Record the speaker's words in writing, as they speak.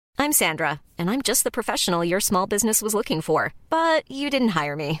I'm Sandra, and I'm just the professional your small business was looking for. But you didn't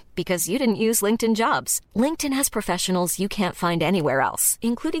hire me because you didn't use LinkedIn Jobs. LinkedIn has professionals you can't find anywhere else,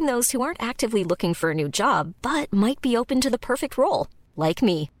 including those who aren't actively looking for a new job, but might be open to the perfect role, like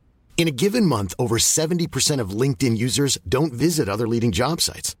me. In a given month, over 70% of LinkedIn users don't visit other leading job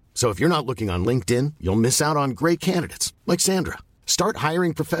sites. So if you're not looking on LinkedIn, you'll miss out on great candidates like Sandra. Start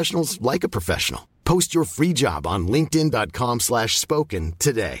hiring professionals like a professional. Post your free job on linkedin.com/spoken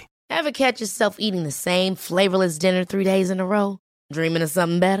today. Ever catch yourself eating the same flavorless dinner 3 days in a row? Dreaming of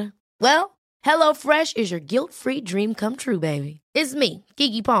something better? Well, HelloFresh is your guilt-free dream come true, baby. It's me,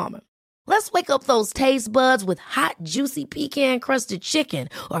 Keke Palmer. Let's wake up those taste buds with hot, juicy pecan-crusted chicken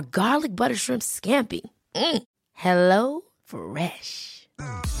or garlic butter shrimp scampi. Hello Fresh.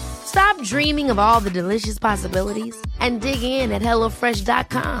 Stop dreaming of all the delicious possibilities and dig in at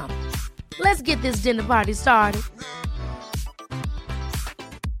HelloFresh.com. Let's get this dinner party started.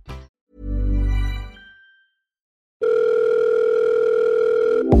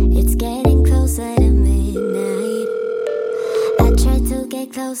 It's getting closer to midnight. I try to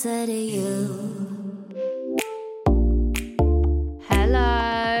get closer to you.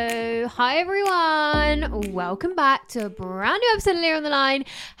 Hello. Hi, everyone. Welcome back to a brand new episode of Lear on the Line.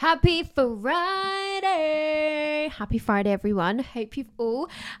 Happy Friday. Happy Friday, everyone. Hope you've all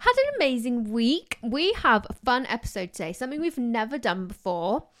had an amazing week. We have a fun episode today, something we've never done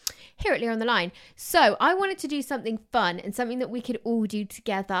before here at Lear on the Line. So I wanted to do something fun and something that we could all do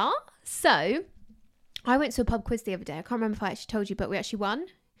together. So I went to a pub quiz the other day. I can't remember if I actually told you, but we actually won.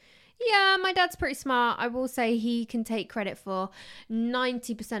 Yeah, my dad's pretty smart. I will say he can take credit for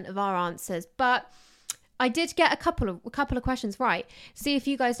 90% of our answers, but I did get a couple of questions right. See if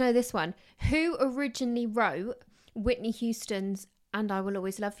you guys know this one. Who originally wrote Whitney Houston's "And I Will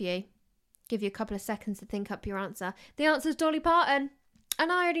Always Love You"? Give you a couple of seconds to think up your answer. The answer is Dolly Parton. And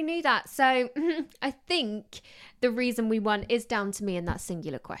I already knew that. So I think the reason we won is down to me in that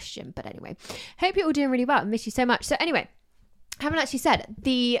singular question. But anyway, hope you're all doing really well. I miss you so much. So anyway, I haven't actually said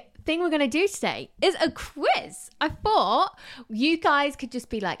the thing we're going to do today is a quiz. I thought you guys could just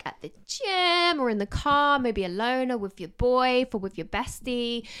be like at the gym or in the car, maybe alone or with your boy or with your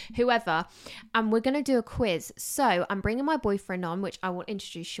bestie, whoever. And we're going to do a quiz. So I'm bringing my boyfriend on, which I will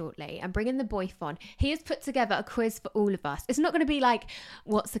introduce shortly. I'm bringing the boyfriend on. He has put together a quiz for all of us. It's not going to be like,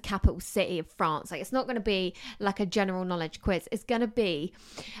 what's the capital city of France? Like, it's not going to be like a general knowledge quiz. It's going to be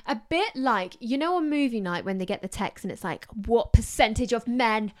a bit like, you know, on movie night when they get the text and it's like, what percentage of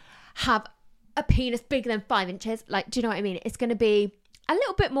men have a penis bigger than 5 inches? Like, do you know what I mean? It's going to be a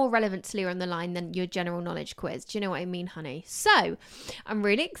little bit more relevant to Lear on the Line than your general knowledge quiz. Do you know what I mean, honey? So I'm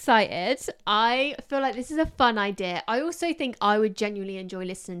really excited. I feel like this is a fun idea. I also think I would genuinely enjoy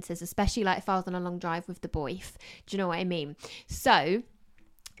listening to this, especially like if I was on a long drive with the boys. Do you know what I mean? So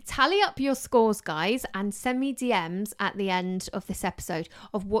tally up your scores, guys, and send me DMs at the end of this episode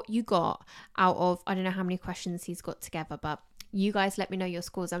of what you got out of, I don't know how many questions he's got together, but you guys let me know your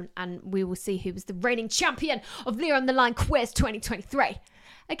scores and we will see who was the reigning champion of Lear on the Line Quiz 2023.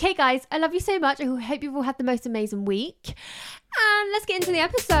 Okay, guys, I love you so much. I hope you've all had the most amazing week. And let's get into the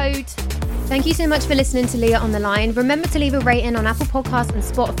episode. Thank you so much for listening to Lear on the Line. Remember to leave a rating on Apple Podcasts and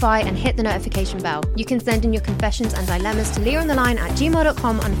Spotify and hit the notification bell. You can send in your confessions and dilemmas to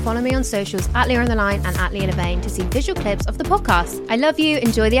learontheline@gmail.com and follow me on socials at Lear on the Line and at Leah Levain to see visual clips of the podcast. I love you.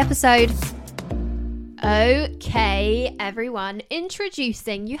 Enjoy the episode. Okay, everyone,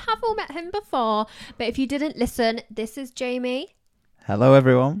 introducing, you have all met him before, but if you didn't listen, this is Jamie. Hello,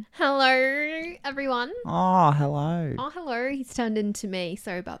 everyone. Hello, everyone. Oh, hello. Oh, hello. He's turned into me.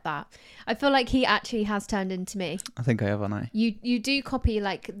 Sorry about that. I feel like he actually has turned into me. I think I have, haven't I? You do copy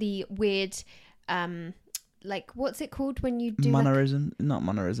like the weird, like what's it called when you do mannerism? Like, not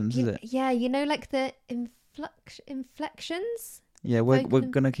mannerisms, is it? Yeah, you know, like the inflections. Yeah, we're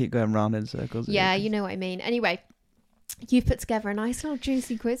gonna keep going round in circles. Yeah, you know what I mean. Anyway, you've put together a nice little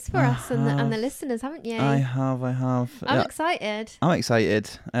juicy quiz for us and the listeners, haven't you? I have. I'm excited. I'm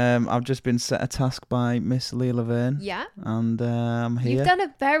excited. I've just been set a task by Miss Leah Levain. Yeah. And I'm here. You've done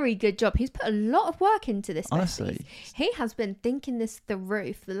a very good job. He's put a lot of work into this. Honestly. He has been thinking this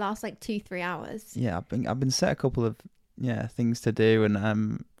through for the last like 2-3 hours. Yeah, I've been set a couple of things to do, and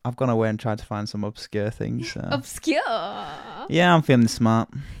I've gone away and tried to find some obscure things. Obscure? Yeah, I'm feeling smart.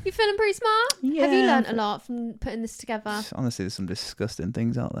 You feeling pretty smart? Yeah. Have you learnt a lot from putting this together? Honestly, there's some disgusting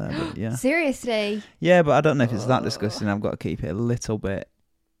things out there, but yeah. Seriously? Yeah, but I don't know if it's that disgusting. I've got to keep it a little bit,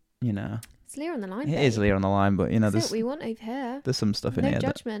 you know. It's Lear on the Line, It is Lear on the Line, but, you know, that's what we want over here. There's some stuff in here. No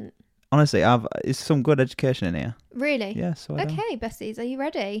judgment. Honestly, it's some good education in here. Really? Yeah, so okay, besties, are you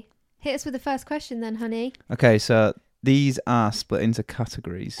ready? Hit us with the first question then, honey. Okay, so These are split into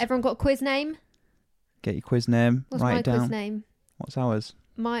categories. Everyone got a quiz name? Get your quiz name. What's write my it down. quiz name? What's ours?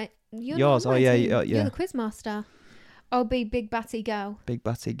 You're Yours. Not on Oh my yeah, team. yeah. You're the quiz master. I'll be Big Batty Gal. Big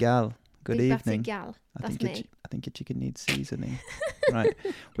Batty Gal. Good Big evening. Batty Gal. I That's think me. I think your chicken needs seasoning. Right.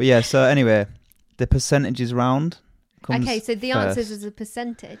 But yeah. So anyway, the percentages round. Comes Okay, so the first. answers is a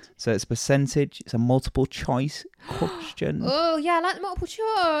percentage. So it's a percentage. It's a multiple choice question. Oh yeah, I like the multiple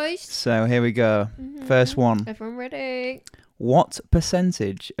choice. So here we go. First one. Everyone ready? What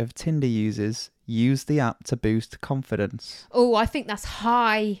percentage of Tinder users use the app to boost confidence? Oh, I think that's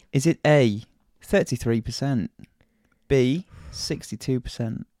high. Is it A, 33%, B,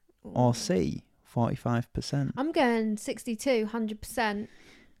 62%, or C, 45%? I'm going 62, 100%.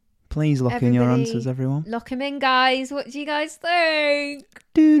 Please lock in your Everybody- answers, everyone. Lock them in, guys. What do you guys think?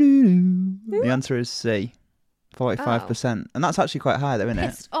 The answer is C, 45%. And that's actually quite high though, isn't it?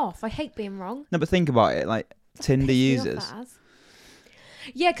 Pissed off. I hate being wrong. No, but think about it. Like, Tinder Piss me users. off as.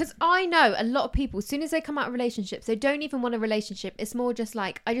 Yeah, because I know a lot of people, as soon as they come out of relationships, they don't even want a relationship. It's more just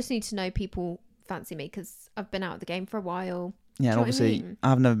like, I just need to know people fancy me because I've been out of the game for a while. Yeah, and Do you know what I obviously, mean?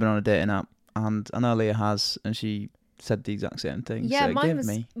 I've never been on a dating app. And I know Leah has, and she said the exact same thing. Yeah, so mine give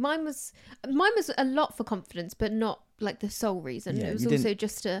me. was a lot for confidence, but not like the sole reason. Yeah, it was you also didn't-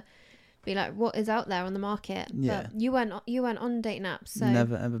 just to be like, what is out there on the market? Yeah. But you weren't on dating apps, so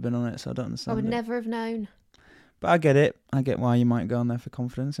Never ever been on it, so I don't I understand would it. never have known. But I get it. I get why you might go on there for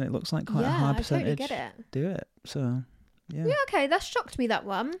confidence, and it looks like quite a Yeah, high I percentage. totally get it. Do it. So, yeah. Yeah, okay, that shocked me, that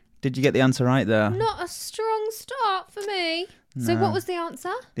one. Did you get the answer right there? Not a strong start for me. So No. what was the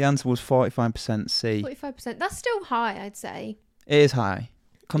answer? The answer was 45% C. 45%. That's still high, I'd say. It is high,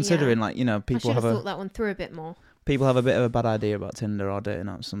 considering like I people should have have thought that one through a bit more. people have a bit of a bad idea about Tinder or dating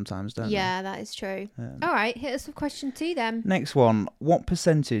apps sometimes, don't Yeah, that is true. they? All right, hit us with question 2 then. Next one. What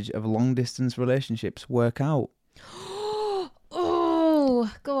percentage of long distance relationships work out?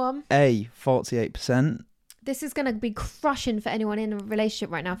 Oh, go on. A, 48%. This is going to be crushing for anyone in a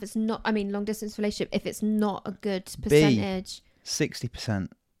relationship right now. If it's not, long distance relationship, if it's not a good percentage. 60%.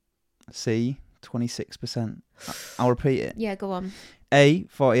 C, 26%. I'll repeat it. Yeah, go on. A,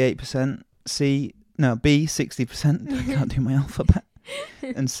 48%. B, 60%. I can't do my alphabet.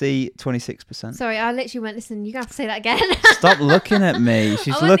 And C, 26%. Sorry, I literally went, listen, you're going to have to say that again. Stop looking at me.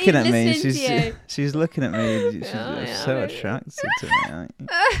 She's wasn't looking even at me. listening to you. She's looking at me. She's yeah, so maybe. attracted to me. aren't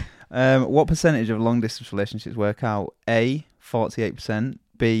you? What percentage of long distance relationships work out? A, 48%.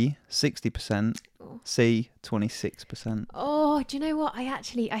 B, 60%. C, 26%. Oh, do you know what? I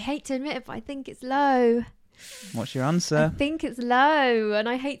hate to admit it, but I think it's low. What's your I answer? think it's low, and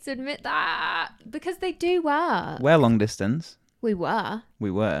I hate to admit that because they do work. We're long distance. We were. We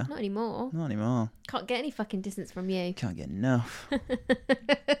were. Not anymore. Not anymore. Can't get any fucking distance from you. Can't get enough.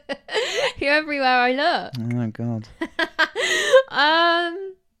 You're everywhere I look. Oh my god.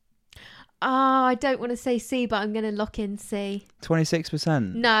 I don't want to say C, but I'm going to lock in C.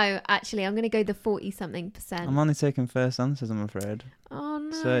 26%. No, actually, I'm going to go the 40-something%. I'm only taking first answers, I'm afraid. Oh,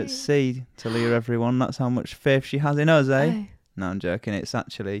 no. So it's C to Leah, everyone. That's how much faith she has in us, eh? Oh. No, I'm joking. It's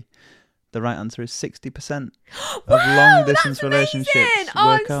actually the right answer is 60% of Wow, long distance that's relationships. amazing. Oh,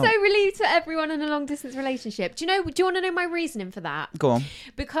 I'm work out. so relieved for everyone in a long distance relationship. Do you want to know my reasoning for that? Go on.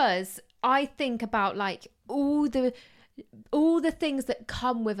 Because I think about like all the things that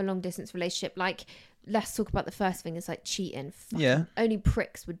come with a long distance relationship. Like, let's talk about the first thing is like cheating. Fucking Yeah. only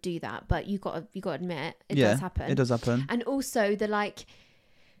pricks would do that, but you got to admit it Yeah, does happen. it does happen. And also the like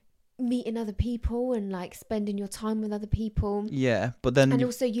meeting other people and like spending your time with other people. Yeah, but then And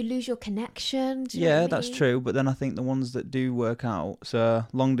also you lose your connection. Do you know yeah, what I that's mean? true. But then I think the ones that do work out, so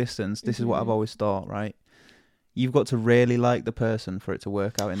long distance, this is what I've Mm-hmm. always thought, right? You've got to really like the person for it to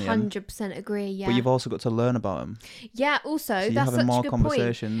work out in the end. 100% agree. Yeah. But you've also got to learn about them. Yeah. Also, So you're that's having such more a good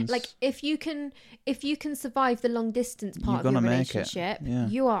conversations. point. Like, if you can survive the long distance part of You're your gonna make it. relationship, Yeah.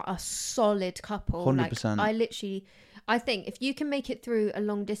 you are a solid couple. 100%. Like, I think if you can make it through a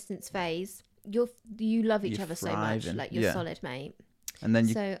long distance phase, you love each You're other so much. thriving. Like, you're Yeah. solid, mate. And then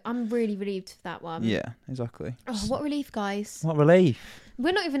you, So I'm really relieved for that one. yeah, exactly. Oh, what relief, guys. What relief.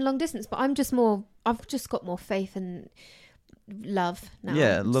 We're not even long distance, but I've just got more faith and love now.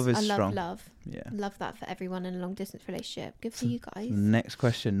 Yeah, love is I love strong. love. Yeah. Love that for everyone in a long distance relationship. Good for you guys. Next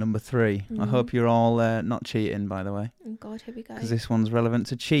question, number 3. I Mhm. hope you're all not cheating, by the way, Oh God, here we go. because this one's relevant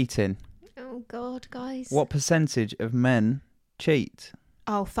to cheating. Oh God, guys. What percentage of men cheat?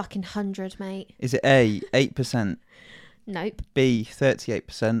 Oh, fucking 100, mate. Is it A, 8%, Nope. B,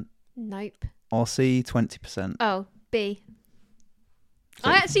 38%, Nope. or C, 20%? Oh, B. So-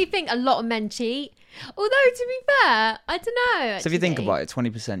 I actually think a lot of men cheat. Although, to be fair, I don't know. So if you think actually. about it,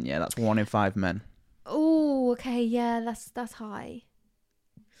 20%, yeah, that's 1 in 5 men. Oh, okay, yeah, that's high.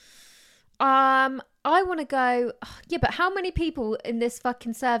 I want to go. Yeah, but how many people in this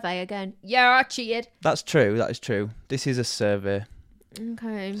fucking survey are going? Yeah, I cheated. That's true. That is true. This is a survey,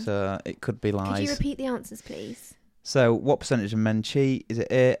 Okay. so it could be lies. Could you repeat the answers, please? So, what percentage of men cheat? Is it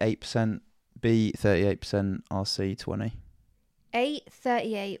A, 8%, B, 38%, or C, 20? 8,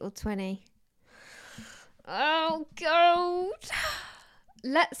 38, or 20? Oh, God.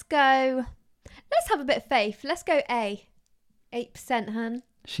 Let's go. Let's have a bit of faith. Let's go A. 8%, hun.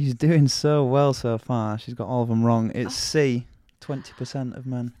 She's doing so well so far. She's got all of them wrong. It's C, 20% of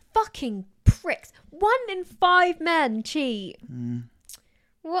men. Fucking pricks. 1 in 5 men cheat.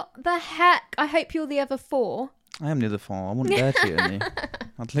 What the heck? I hope you're the other 4. I am the other 4. I wouldn't dare cheat on you.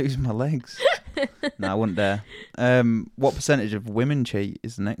 I'd lose my legs. No, I wouldn't dare. What percentage of women cheat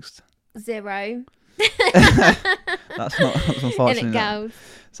is the next? 0. That's unfortunately In it not. goes.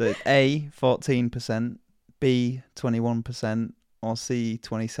 So it's A, 14%, B, 21%, or C,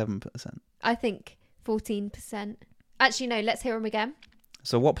 27%. I think 14%. Actually, no, let's hear them again.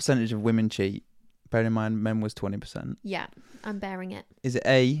 So what percentage of women cheat? Bear in mind, men was 20%. Yeah, I'm bearing it. Is it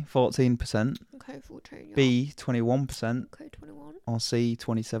A, 14%, Okay, 14. B, 21%, Okay, 21. or C,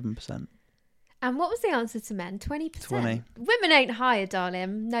 27%? And what was the answer to men? 20%? 20. Women ain't higher,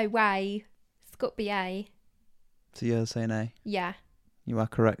 darling. No way. It's got to be A. So you're saying A? Yeah. You are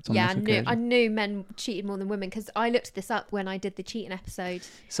correct on Yeah, this occasion. I knew men cheated more than women because I looked this up when I did the cheating episode.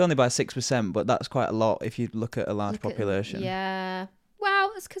 It's only by 6%, but that's quite a lot if you look at a large Look at- population. Yeah.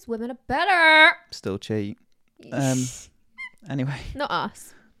 Well, it's because women are better. Still cheat. Anyway, Not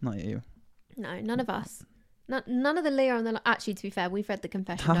us. not you. No, none of us. None of the Leah on the... Actually, to be fair, we've read the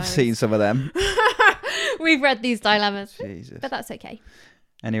confession I've diaries. seen some of them. We've read these dilemmas. Jesus. But that's okay.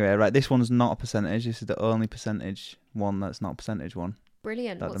 Anyway, right, this one's not a percentage. This is the only percentage one that's not a percentage one.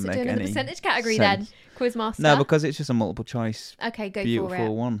 Brilliant. That What's doesn't it doing make in the any percentage category sense. then? Quizmaster? No, because it's just a multiple choice. Okay, go for Beautiful it.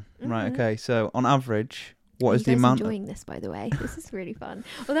 one. Right, Mhm. okay. So, on average, what is you the guys amount? enjoying this, by the way? This is really fun.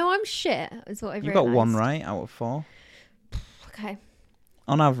 Although I'm shit, is what I've You got one realised. right out of 4. Okay.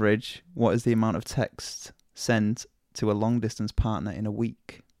 On average, what is the amount of text sent to a long distance partner in a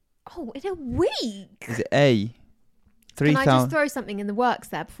week? Oh, in a week? Is it A, Can I just 3,000? throw something in the works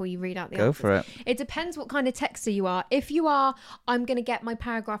there before you read out the Go answers? for it. It depends what kind of texter you are. If you are, I'm going to get my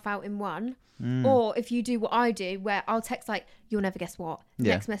paragraph out in one. Mm. Or if you do what I do, where I'll text like, you'll never guess what.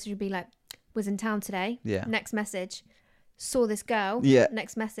 Yeah. Next message would be like, was in town today. Yeah. Next message, saw this girl. Yeah.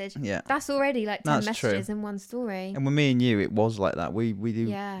 Next message. Yeah. That's already like 10 That's messages true. in one story. And with me and you, it was like that. We do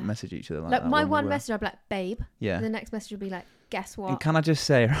Yeah. message each other like Like that. my when we one were- message, I'd be like, babe. Yeah. And the next message would be like, guess what? And can I just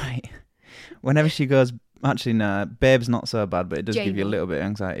say, right, whenever she goes, actually, no, babe's not so bad, but it does give you a Jamie. little bit of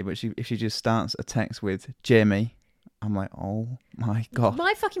anxiety. But if she just starts a text with Jamie, I'm like, oh my God.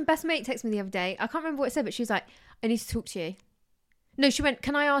 My fucking best mate texted me the other day. I can't remember what it said, but she was like, I need to talk to you. No, she went,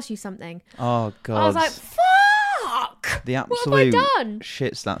 can I ask you something? Oh, God. I was like, fuck! the What have absolute I done?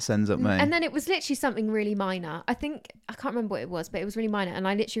 shits that sends up me. And then it was literally something really minor. I can't remember what it was, but it was really minor. And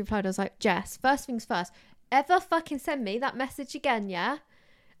I literally replied, I was like, Jess, first things first, ever fucking send me that message again, yeah?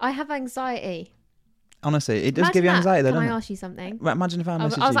 I have anxiety. Honestly, it does Imagine give you that. anxiety, though, Can doesn't I it? ask you something? Right, imagine if I I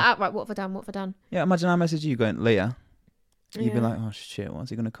message was you. like, outright, what have I done? What have I done? Yeah, imagine I message you going, Leah. You'd be Yeah. like, oh shit, what's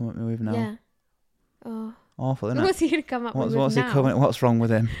he going to come at me with now? Yeah. Oh. Awful, isn't it? What's he going to come up with What's now? he coming? What's wrong with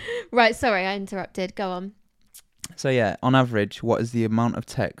him? Right, sorry, I interrupted. Go on. So yeah, on average, what is the amount of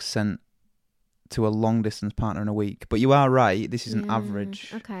text sent to a long distance partner in a week? But you are right. This is an Yeah,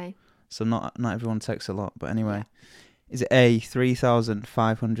 average. Okay. So not everyone texts a lot. But anyway, is it A,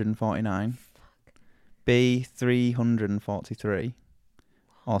 3,549, B, 343,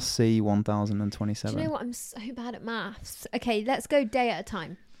 or C, Do 1,027? you know what? I'm so bad at maths. Okay, let's go day at a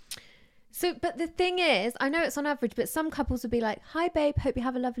time. So, but the thing is, I know it's on average, but some couples will be like, hi, babe, hope you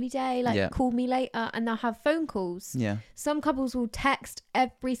have a lovely day. Like, Yeah. call me later. And they'll have phone calls. Yeah. Some couples will text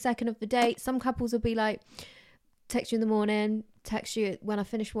every second of the day. Some couples will be like, text you in the morning, text you when I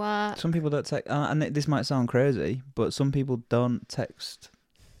finish work. Some people don't text, and this might sound crazy, but some people don't text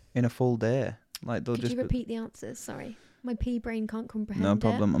in a full day. Like they'll Could just you repeat the answers? Sorry. My pea brain can't comprehend no it.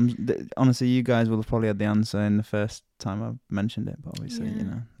 problem. Honestly, you guys will have probably had the answer in the first time I mentioned it, but obviously, Yeah. you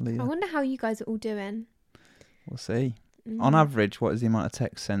know, I Leah, wonder how you guys are all doing. we'll see. On Mm. average, what is the amount of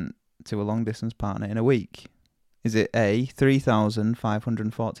text sent to a long distance partner in a week? Is it A,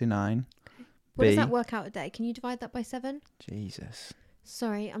 3,549? What does B. that work out a day? Can you divide that by 7? Jesus.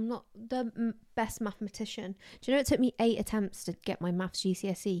 Sorry, I'm not the best mathematician. Do you know it took me 8 attempts to get my maths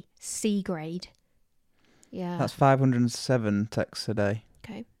GCSE C grade? Yeah. That's 507 texts a day,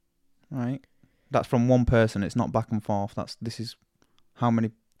 okay. right? That's from one person. It's not back and forth. This is how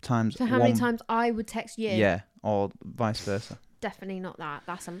many times. So how many times I would text you? Yeah, or vice versa. Definitely not that.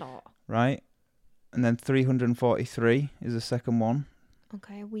 That's a lot. Right? And then 343 is the second one.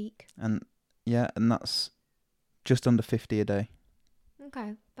 Okay, a week. And that's just under 50 a day.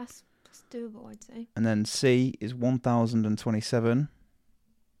 Okay, that's doable, I'd say. And then C is 1,027,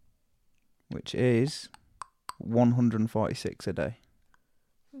 which is 146 a day.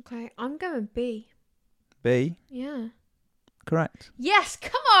 Okay, I'm going B. B? Yeah. Correct. Yes,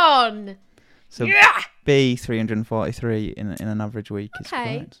 come on! So yeah! B, 343 in an average week is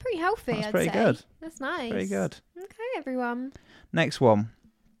Okay, correct. pretty healthy, That's I'd pretty say. good. That's nice. Very good. Okay, everyone. Next one.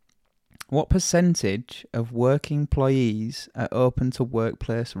 What percentage of working employees are open to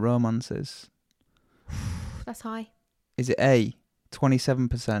workplace romances? That's high. Is it A,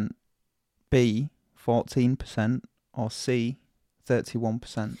 27%, B, 14%, or C,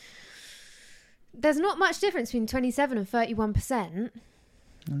 31%? There's not much difference between 27 and 31%.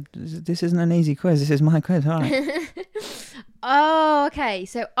 This isn't an easy quiz. This is my quiz, all right. Oh, okay.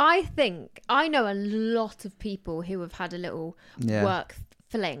 So I think I know a lot of people who have had a little work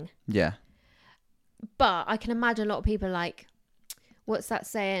fling. Yeah. But I can imagine a lot of people like, what's that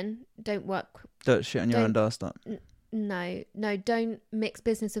saying? Don't shit on your own doorstep. No, don't mix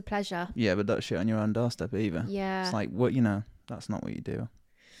business with pleasure. Yeah, but don't shit on your own doorstep either. Yeah. It's like, that's not what you do.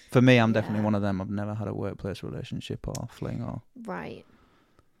 For me, I'm definitely one of them. I've never had a workplace relationship or fling or... Right.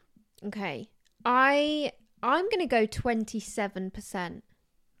 Okay. I'm going to go 27%.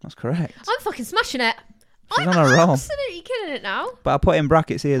 That's correct. I'm fucking smashing it. She's on a roll. Absolutely killing it now. But I put in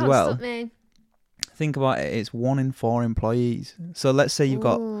brackets here as Can't well. stop me. Think about it. It's 1 in 4 employees. So let's say you've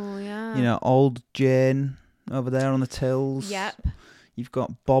got, old Jane over there on the tills. Yep. You've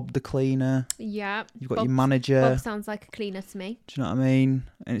got Bob the cleaner. Yep. You've got your manager. Bob sounds like a cleaner to me. Do you know what I mean?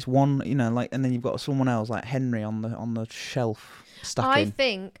 And it's one, and then you've got someone else like Henry on the shelf stacking. I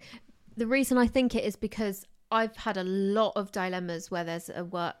think the reason I think it is because I've had a lot of dilemmas where there's a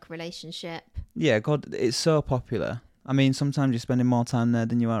work relationship. Yeah, God, it's so popular. I mean, sometimes you're spending more time there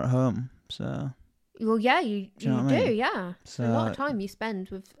than you are at home. So. Well, yeah, you know what I mean? yeah. So, a lot of time you spend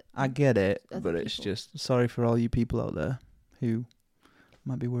with. I get it, but people. It's just sorry for all you people out there who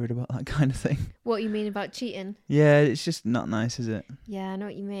might be worried about that kind of thing. What you mean about cheating? Yeah, it's just not nice, is it? Yeah, I know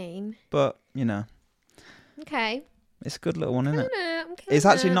what you mean. But Okay. it's a good little one, isn't it? I'm It's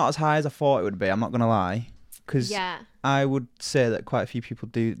actually not as high as I thought it would be. I'm not gonna lie, because I would say that quite a few people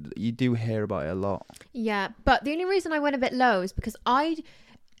do. You do hear about it a lot. Yeah, but the only reason I went a bit low is because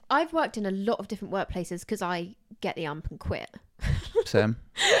I've worked in a lot of different workplaces because I get the ump and quit. Same.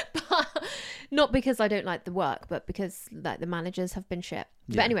 But not because I don't like the work, but because like the managers have been shit.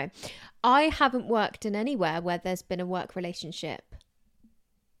 Yeah. But anyway, I haven't worked in anywhere where there's been a work relationship.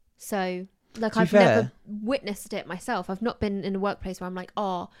 So like I've never witnessed it myself. I've not been in a workplace where I'm like,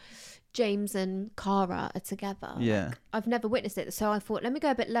 oh, James and Cara are together. Yeah. Like, I've never witnessed it. So I thought, let me go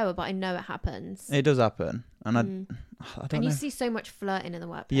a bit lower, but I know it happens. It does happen. And I don't know. And you see so much flirting in the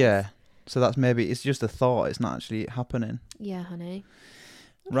workplace. Yeah. So that's it's just a thought. It's not actually happening. Yeah, honey.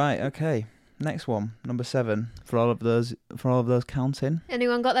 Right. Okay. Next one, number 7. For all of those counting.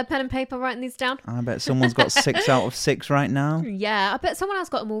 Anyone got their pen and paper writing these down? I bet someone's got 6 out of 6 right now. Yeah, I bet someone else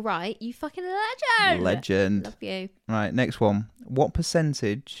got them all right. You fucking legend. Legend. Love you. Right. Next one. What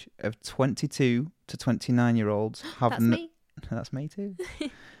percentage of 22 to 29-year-olds have? That's me. That's me too.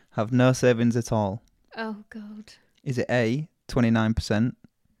 Have no savings at all. Oh God. Is it A, 29%,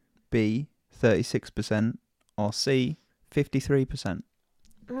 B, 36%, or C, 53%?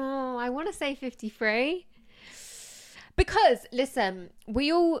 Oh, I want to say 53. Because, listen,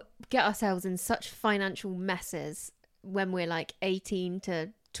 we all get ourselves in such financial messes when we're like 18 to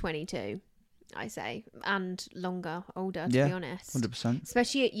 22, I say, and older, to be honest. 100%.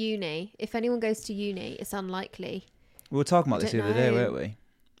 Especially at uni. If anyone goes to uni, it's unlikely. We were talking about this the other day, weren't we?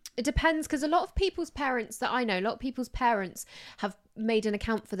 It depends, because a lot of people's parents that I know, a lot of people's parents have made an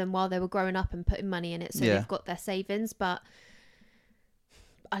account for them while they were growing up and putting money in it, so they've got their savings. But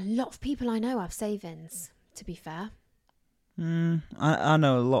a lot of people I know have savings, to be fair. I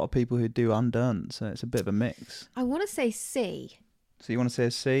know a lot of people who do and don't, so it's a bit of a mix. I want to say C. So you want to say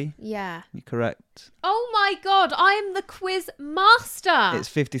C? Yeah. You're correct. Oh my God, I am the quiz master. It's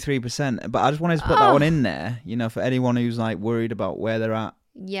 53%, but I just wanted to put that one in there, for anyone who's like worried about where they're at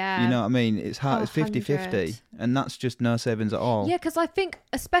Yeah. You know what I mean? It's hard. Oh, It's 50-50. 100. And that's just no savings at all. Yeah, because I think,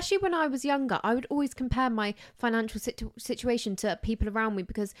 especially when I was younger, I would always compare my financial situation to people around me,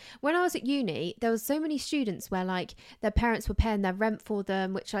 because when I was at uni, there was so many students where like their parents were paying their rent for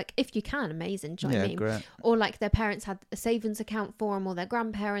them, which like, if you can, amazing, do you know what I mean? Great. Or like their parents had a savings account for them, or their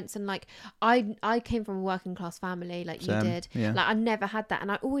grandparents, and like I came from a working class family like Same, you did. yeah. Like I never had that,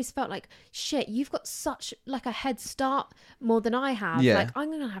 and I always felt like, shit, you've got such like a head start more than I have. Yeah. Like I'm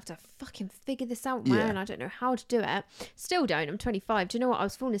gonna have to fucking figure this out, man. Yeah. I don't know how to do it. Still don't. I'm 25. Do you know what? I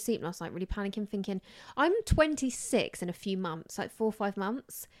was falling asleep last night, really panicking, thinking I'm 26 in a few months, like 4 or 5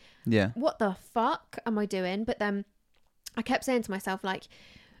 months. Yeah. What the fuck am I doing? But then I kept saying to myself, like,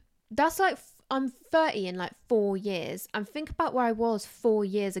 that's like I'm 30 in like 4 years. And think about where I was 4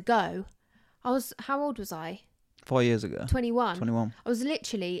 years ago. How old was I? 4 years ago. 21. 21. I was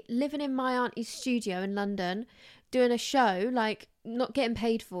literally living in my auntie's studio in London, doing a show, like not getting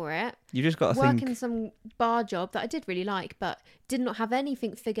paid for it, You just got to working think. some bar job that I did really like, but did not have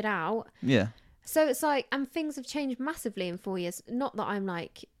anything figured out. Yeah. So it's like, and things have changed massively in 4 years. Not that I'm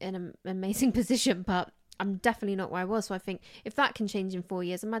like in an amazing position, but I'm definitely not where I was. So I think if that can change in 4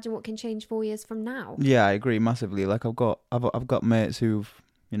 years, imagine what can change 4 years from now. Yeah, I agree massively. Like I've got mates who've,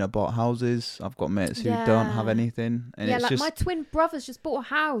 you know, bought houses. I've got mates who don't have Yeah. anything. And Yeah, it's like just, my twin brother's just bought a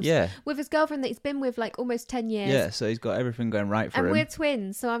house yeah. with his girlfriend that he's been with like almost 10 years. Yeah, so he's got everything going right for And him. we're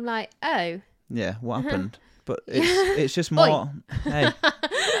twins, so I'm like, oh. Yeah, what Uh-huh. happened? But it's just more. Hey,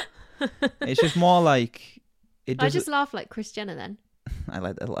 it's just more like it I doesn't. just laugh like Kris Jenner then. I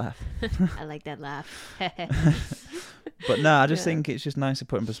like that laugh. I like that laugh. But no, I just Yeah. think it's just nice to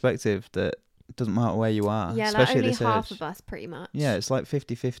put in perspective that it doesn't matter where you are, Yeah, like especially only at this half age. of us pretty much. Yeah, it's like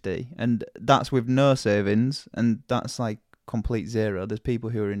 50-50. And that's with no savings, and that's like complete zero. There's people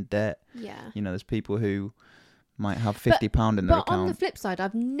who are in debt. Yeah. You know, there's people who might have £50 in their But on the account. flip side,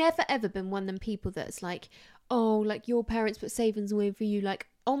 I've never ever been one of them people that's like, oh, like your parents put savings away for you. Like,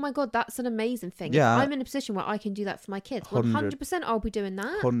 oh my God, that's an amazing thing. Yeah. If I'm in a position where I can do that for my kids, 100. 100% I'll be doing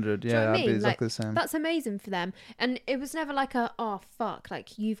that. 100, Do you know yeah, what I I'd be mean? exactly Like, the same. That's amazing for them. And it was never like a, oh, fuck,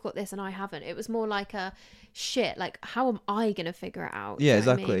 like you've got this and I haven't. It was more like a, shit, like how am I going to figure it out? Do Yeah, you know what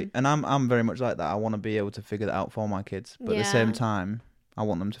I exactly. mean? And I'm very much like that. I want to be able to figure that out for my kids. But at the same Yeah. time, I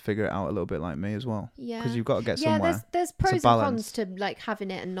want them to figure it out a little bit like me as well. Yeah. Because you've got to get Yeah, somewhere. there's pros and balance. cons to like having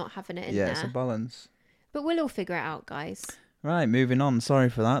it and not having it in Yeah, there. it's a balance. But we'll all figure it out, guys. Right, moving on. Sorry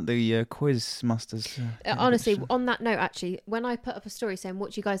for that. The quiz masters. Honestly, on that note, actually, when I put up a story saying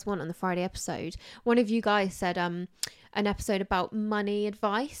what do you guys want on the Friday episode, one of you guys said an episode about money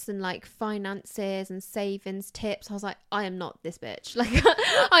advice and like finances and savings tips. I was like, I am not this bitch. Like,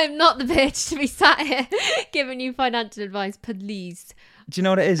 I am not the bitch to be sat here giving you financial advice, please. Do you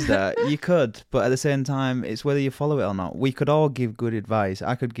know what it is though? You could, but at the same time, it's whether you follow it or not. We could all give good advice.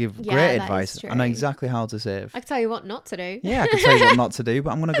 I could give Yeah, great that advice. is I know true. exactly how to save. I can tell you what not to do. Yeah, I could tell you what not to do,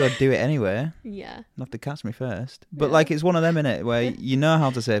 but I'm going to go do it anyway. Yeah. You'll have to catch me first. But Yeah. like, it's one of them, innit, where you know how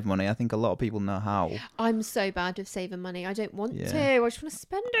to save money. I think a lot of people know how. I'm so bad with saving money. I don't want Yeah. to. I just want to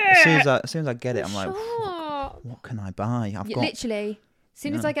spend it. As soon as I get it, I'm like, Sure. what can I buy? I've got. Literally. As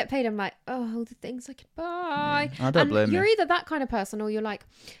soon as Yeah. I get paid, I'm like, oh, all the things I could buy. Yeah. I don't and blame you're you. either that kind of person or you're like,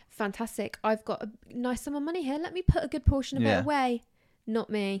 fantastic, I've got a nice sum of money here. Let me put a good portion of Yeah. it away. Not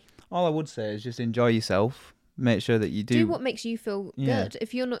me. All I would say is just enjoy yourself. Make sure that you Do what makes you feel Yeah. good.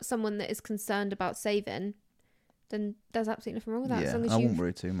 If you're not someone that is concerned about saving, then there's absolutely nothing wrong with that. Yeah, As long as I won't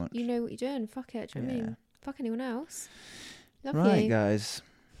worry too much. you know what you're doing. Fuck it. Do you know what I Yeah. mean? Fuck anyone else. Love Right, you. guys.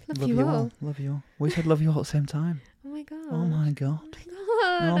 Love you all. Love you all. We said love you all at the same time. Oh my God. Oh my god.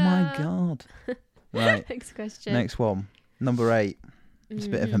 Oh Oh my god. Right. Next question. Next one. Number 8. It's a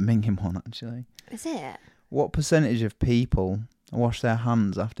bit of a minging one, actually. Is it? What percentage of people wash their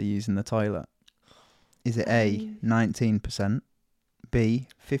hands after using the toilet? Is it A, 19%, B,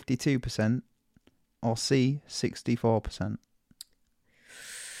 52%, or C, 64%?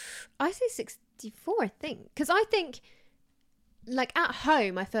 I say 64, I think. Because I think, like, at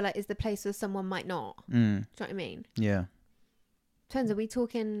home, I feel like is the place where someone might not. Do you know what I mean? Yeah. Depends, are we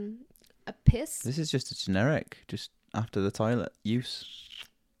talking a piss? This is just a generic, just after the toilet use.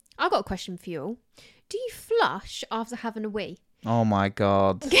 I've got a question for you all. Do you flush after having a wee? Oh my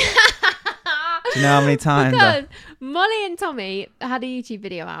god. Do you know how many times? Because Molly and Tommy had a YouTube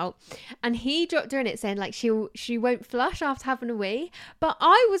video out and he dropped her in it saying like she won't flush after having a wee. But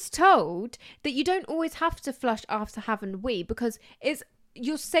I was told that you don't always have to flush after having a wee because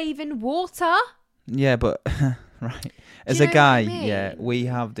you're saving water. Yeah, but right. As you a know guy, what I mean? yeah, we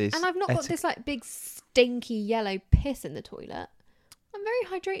have this. And I've not got this like big stinky yellow piss in the toilet. I'm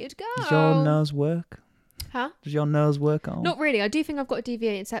very hydrated girl. Does your nose work? Huh? Does your nose work at all? Not really. I do think I've got a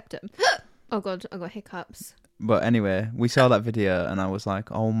deviated septum. Oh God, I got hiccups. But anyway, we saw that video and I was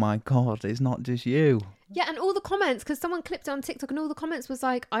like, oh my God, it's not just you. Yeah, and all the comments, because someone clipped it on TikTok and all the comments was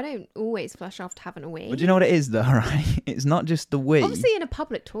like, I don't always flush after having a wee. But do you know what it is though, right? It's not just the wee. Obviously in a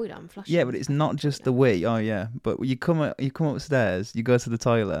public toilet I'm flushing. Yeah, but it's not just the wee. Oh yeah. But you come upstairs, you go to the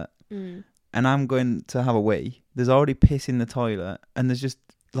toilet, and I'm going to have a wee. There's already piss in the toilet and there's just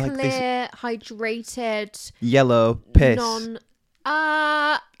like clear, this hydrated, yellow piss.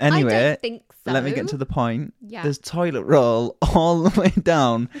 Anyway, I don't think so. let me get to the point. Yeah. There's toilet roll all the way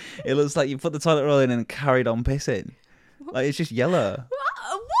down. It looks like you put the toilet roll in and carried on pissing. Like it's just yellow.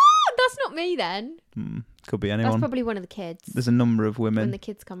 What? That's not me then. Could be That's anyone. probably one of the kids. There's a number of when women the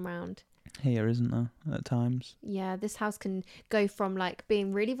kids come round. here, isn't there, at times? Yeah, this house can go from like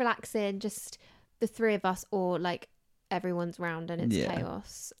being really relaxing, just the three of us, or like everyone's round and it's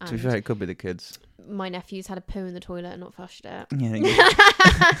chaos. To be fair, it could be the kids. My nephew's had a poo in the toilet and not flushed it. Yeah.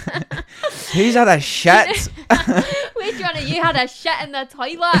 Who's had a shit? Which one of you had a shit in the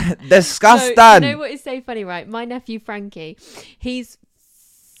toilet? Disgusting. So, you know what is so funny, right? My nephew Frankie, he's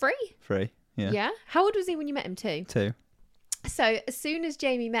 3. 3. Yeah. Yeah. How old was he when you met him too? 2. So as soon as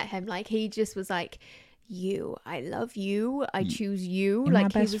Jamie met him, like he just was like, "You, I love you. I choose you." You're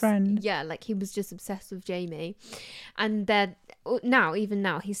like my he best was, friend. yeah, like he was just obsessed with Jamie. And then even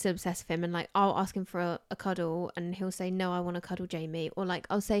now, he's still obsessed with him. And like I'll ask him for a cuddle, and he'll say, "No, I want to cuddle Jamie." Or like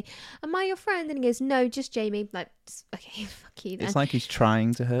I'll say, "Am I your friend?" And he goes, "No, just Jamie." Like, okay, fuck you then. It's like he's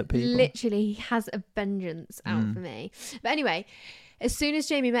trying to hurt people. Literally, he has a vengeance out for me. But anyway, as soon as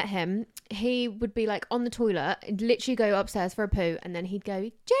Jamie met him, he would be like on the toilet, and literally go upstairs for a poo, and then he'd go,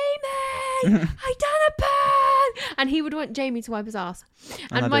 "Jamie, I done a poo," and he would want Jamie to wipe his ass.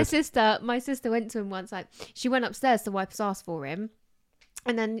 And my sister went to him once, like she went upstairs to wipe his ass for him,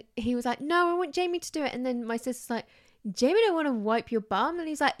 and then he was like, "No, I want Jamie to do it." And then my sister's like, "Jamie don't want to wipe your bum," and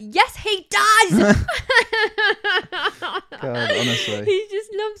he's like, "Yes, he does." God, honestly. He just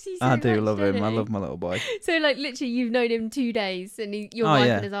loves you so I much. do love him. doesn't I he? love my little boy. So like literally you've known him 2 days and you're Oh, wiping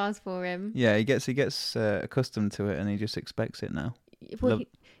yeah. his ass for him. Yeah, he gets accustomed to it and he just expects it now. Well, Love-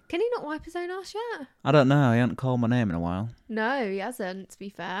 can he not wipe his own ass yet? I don't know. He hasn't called my name in a while. No, he hasn't, to be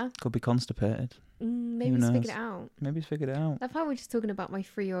fair. Could be constipated. Maybe Who he's figured knows? it out. Maybe he's figured it out. I thought we were just talking about my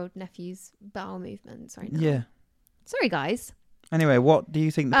 3-year-old nephew's bowel movements right now. Yeah. Sorry, guys. Anyway, what do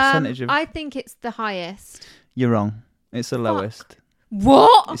you think the percentage of... I think it's the highest. You're wrong. It's the lowest.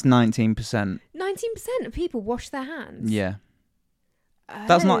 What? It's 19%. 19% of people wash their hands? Yeah.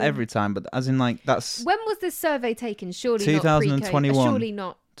 That's not Oh. every time, but as in like that's When was this survey taken? Surely 2021. not pre-COVID. Surely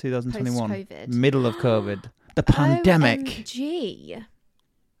not 2021. post-COVID. Middle of COVID. The pandemic. OMG.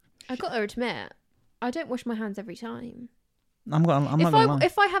 I got to admit, I don't wash my hands every time. I'm not gonna lie.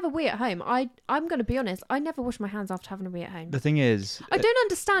 If I have a wee at home, I'm going to be honest, I never wash my hands after having a wee at home. The thing is... I don't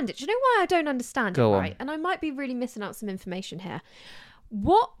understand it. Do you know why I don't understand Go it, on. right? And I might be really missing out some information here.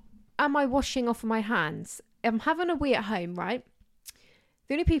 What am I washing off of my hands? I'm having a wee at home, right?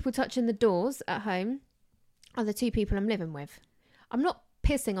 The only people touching the doors at home are the 2 people I'm living with. I'm not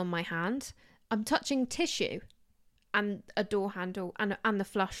pissing on my hand. I'm touching tissue and a door handle and the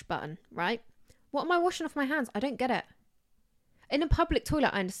flush button, right? What am I washing off my hands? I don't get it. In a public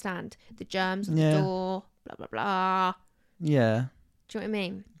toilet, I understand. The germs on the door, blah, blah, blah. Yeah. Do you know what I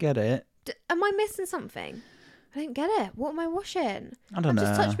mean? Get it. Am I missing something? I don't get it. What am I washing? I don't know.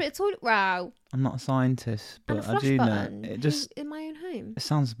 Just touch a bit of toilet roll I'm not a scientist, and a but I flush do button know. It just... in my own home. It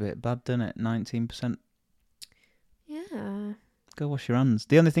sounds a bit bad, doesn't it? 19%. Yeah. Go wash your hands.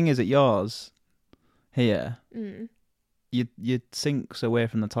 The only thing is at yours, here, your sink's away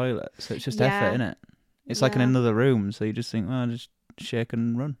from the toilet, so it's just effort, innit? It's like in Yeah. another room, so you just think, well, just shake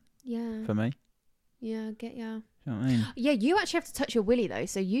and run Yeah. for me. Yeah, I get ya. Do you know what I mean? Yeah, you actually have to touch your willy though,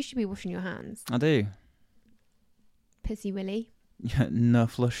 so you should be washing your hands. I do. Pissy willy. Yeah, no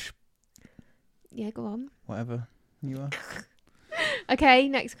flush, Yeah, go on. whatever you are. Okay,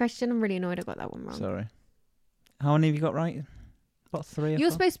 next question. I'm really annoyed I got that one wrong. Sorry. How many have you got right? About 3 or You're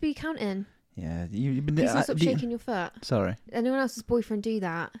 4? supposed to be counting. Yeah, you've been... Please don't stop shaking your foot. Sorry. Anyone else's boyfriend do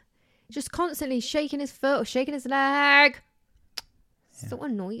that? Just constantly shaking his foot or shaking his leg. So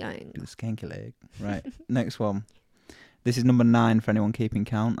annoying. Do the skanky leg. Right, next one. This is number 9 for anyone keeping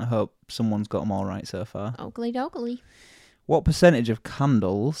count. I hope someone's got them all right so far. Ogly doggly. What percentage of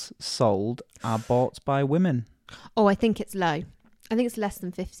candles sold are bought by women? Oh, I think it's low. I think it's less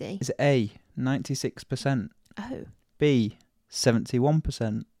than 50. Is it A, 96%, Oh. B,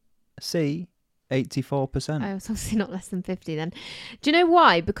 71%, C, 84%? Oh, it's obviously not less than 50 then. Do you know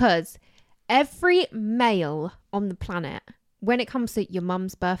why? Because every male on the planet when it comes to your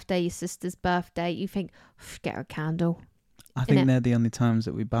mum's birthday, your sister's birthday, you think, get her a candle. I think they're the only times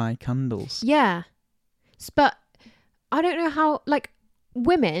that we buy candles. Yeah. But I don't know how, like,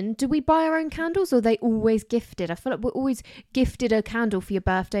 women, do we buy our own candles or are they always gifted? I feel like we're always gifted a candle for your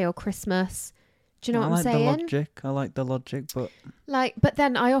birthday or Christmas. Do you know what I'm saying? I like the logic, but... But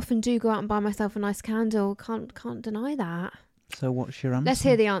then I often do go out and buy myself a nice candle. Can't deny that. So what's your answer? Let's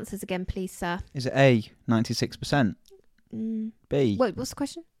hear the answers again, please, sir. Is it A, 96%? B? Wait, what's the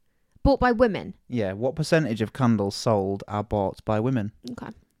question? Bought by women? Yeah, what percentage of candles sold are bought by women? Okay.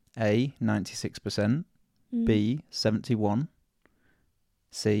 A, 96%. B, 71%.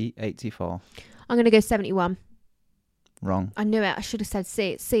 C, 84%. I'm going to go 71. Wrong. I knew it. I should have said C.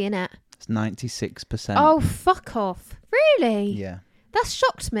 It's C, innit? It's 96%. Oh, fuck off. Really? Yeah. That's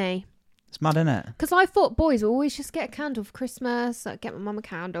shocked me. It's mad, innit? Because I thought boys will always just get a candle for Christmas. Like, get my mum a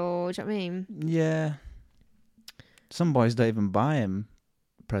candle. Do you know what I mean? Yeah. Some boys don't even buy him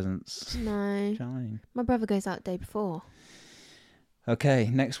presents. No. Do you know what I mean? My brother goes out the day before. Okay,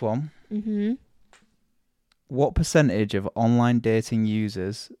 next one. Mm-hmm. What percentage of online dating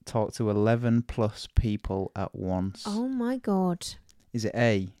users talk to 11 plus people at once? Oh my God. Is it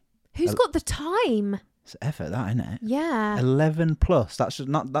A? Who's got the time? It's effort, that, isn't it? Yeah. 11 plus. That's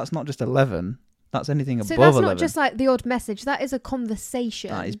not just 11. That's anything above 11. So that's not just like the odd message. That is a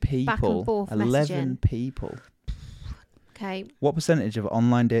conversation. That is people. Back and forth 11 messaging. people. Okay. What percentage of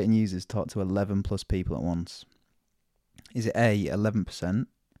online dating users talk to 11 plus people at once? Is it A, 11%,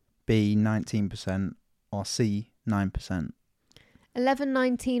 B, 19%, or C, 9%? 11,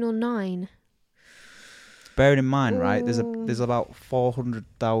 19 or 9? Bearing in mind, right, Ooh. there's about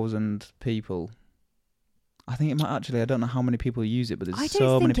 400,000 people. I think it might actually, I don't know how many people use it, but there's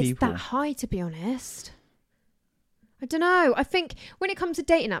so many people. I don't think it's that high, to be honest. I don't know. I think when it comes to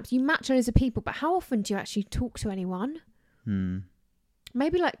dating apps, you match loads of people, but how often do you actually talk to anyone?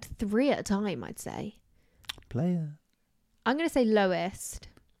 Maybe like 3 at a time, I'd say. Player. I'm going to say lowest.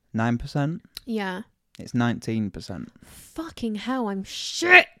 9%? Yeah. It's 19%. Fucking hell, I'm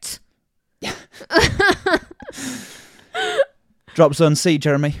shit! Drop zone C,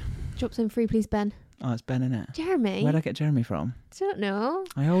 Jeremy. Drop zone 3, please, Ben. Oh, it's Ben, innit? Jeremy? Where'd I get Jeremy from? I don't know.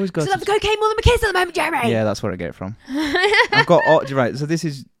 I always go Does he love the cocaine more than my kids at the moment, Jeremy? Yeah, that's where I get it from. I've got right. So this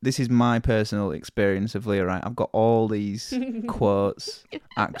is my personal experience of Leah. Right, I've got all these quotes,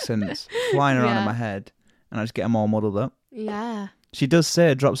 accents flying around in my head, and I just get them all muddled up. Yeah. She does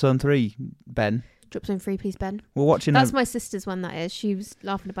say drop zone 3, Ben. Drop zone 3, please, Ben. We're watching. That's my sister's one. That is. She was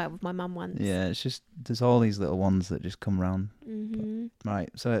laughing about it with my mum once. Yeah, it's just there's all these little ones that just come round. Mm-hmm. Right.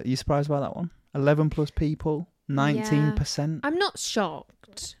 So are you surprised by that one? 11 plus people, 19%. I'm not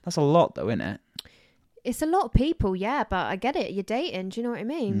shocked. That's a lot, though, isn't it? It's a lot of people, yeah, but I get it. You're dating. Do you know what I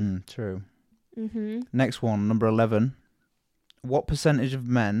mean? True. Mm-hmm. Next one, number 11. What percentage of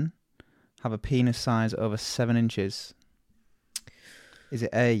men have a penis size over 7 inches? Is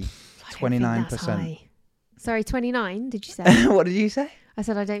it A, 29%? Sorry, 29, did you say? What did you say? I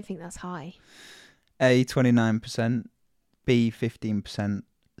said I don't think that's high. A, 29%, B, 15%,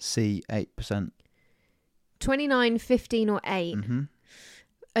 C, 8%. 29, 15 or 8? Mm-hmm.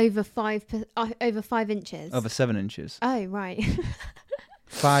 Over 5 inches? Over 7 inches. Oh, right.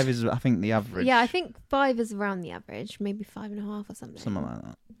 5 is, I think, the average. Yeah, I think 5 is around the average. Maybe 5.5 or something. Something like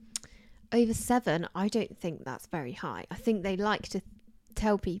that. Over 7, I don't think that's very high. I think they like to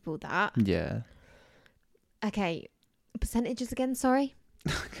tell people that. Yeah. Okay, percentages again, sorry.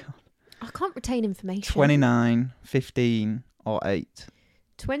 Oh, God. I can't retain information. 29, 15 or 8.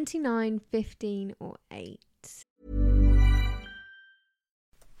 29, 15 or 8.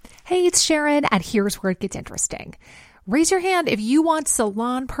 Hey, it's Sharon, and here's where it gets interesting. Raise your hand if you want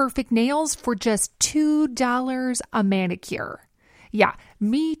salon perfect nails for just $2 a manicure. Yeah,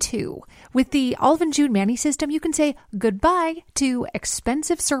 me too. With the Olive & June Mani system, you can say goodbye to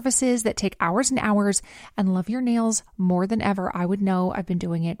expensive services that take hours and hours and love your nails more than ever. I would know. I've been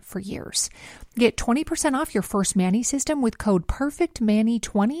doing it for years. Get 20% off your first Mani system with code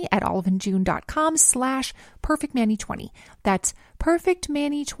PERFECTMANI20 at oliveandjune.com/PERFECTMANI20. That's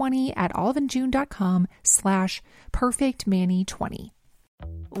PERFECTMANI20 at oliveandjune.com/PERFECTMANI20.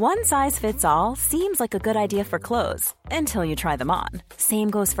 One size fits all seems like a good idea for clothes until you try them on.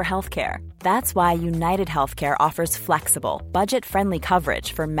 Same goes for healthcare. That's why United Healthcare offers flexible, budget-friendly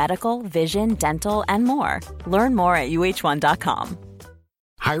coverage for medical, vision, dental, and more. Learn more at UH1.com.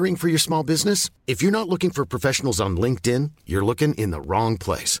 Hiring for your small business? If you're not looking for professionals on LinkedIn, you're looking in the wrong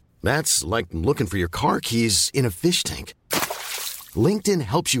place. That's like looking for your car keys in a fish tank. LinkedIn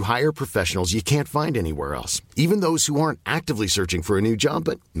helps you hire professionals you can't find anywhere else, even those who aren't actively searching for a new job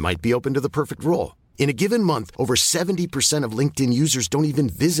but might be open to the perfect role. In a given month, over 70% of LinkedIn users don't even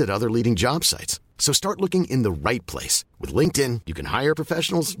visit other leading job sites. So start looking in the right place. With LinkedIn, you can hire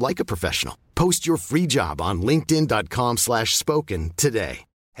professionals like a professional. Post your free job on linkedin.com/spoken today.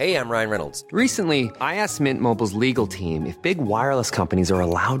 Hey, I'm Ryan Reynolds. Recently, I asked Mint Mobile's legal team if big wireless companies are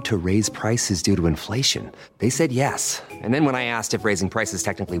allowed to raise prices due to inflation. They said yes. And then when I asked if raising prices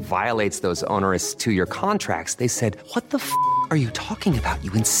technically violates those onerous 2-year contracts, they said, "What the f*** are you talking about,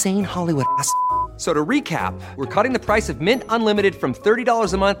 you insane Hollywood ass?" So to recap, we're cutting the price of Mint Unlimited from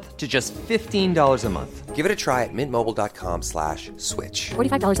 $30 a month to just $15 a month. Give it a try at mintmobile.com/switch.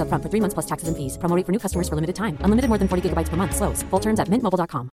 $45 up front for 3 months plus taxes and fees. Promo rate for new customers for limited time. Unlimited more than 40 gigabytes per month. Slows full terms at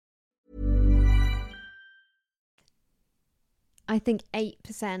mintmobile.com. I think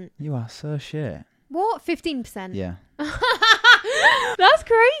 8%. You are so shit. What? 15%? Yeah. That's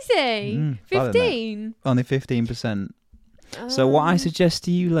crazy. Bad, 15? Only 15%. So what I suggest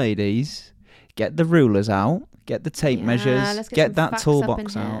to you ladies, get the rulers out, get the tape Yeah, measures, let's get get some that facts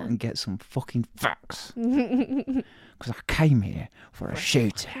toolbox up in out here. and get some fucking facts. Because I came here for a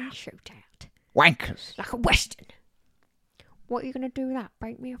shootout. Shootout. Wankers. Like a western. What are you going to do with that?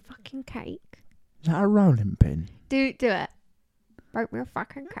 Break me a fucking cake? Is that a rolling pin? Do it. Break me a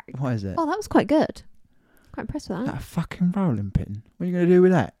fucking cake. What is it? Oh, that was quite good. Quite impressed with Is that. that a fucking rolling pin? What are you going to do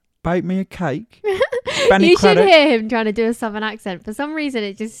with that? Bake me a cake? Benny You should Craddock? hear him trying to do a southern accent. For some reason,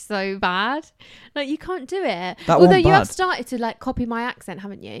 it's just so bad. Like, you can't do it. That Although wasn't you have bad. started to, like, copy my accent,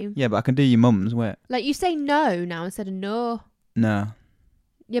 haven't you? Yeah, but I can do your mum's. Wait. Like, you say no now instead of no. No.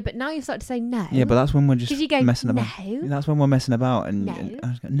 Yeah, but now you've started to say no. Yeah, but that's when we're just 'Cause you go, messing about. "No." That's when we're messing about and, No. and I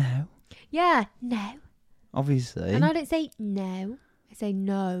just go, no. Yeah, no. Obviously. And I don't say no. I say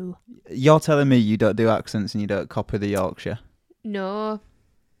no. You're telling me you don't do accents and you don't copy the Yorkshire. No.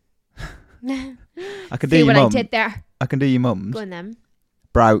 I can do See your what I mum. did there? I can do your mum's. Go on then.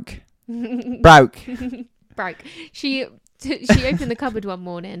 Broke. Broke. Broke. She opened the cupboard one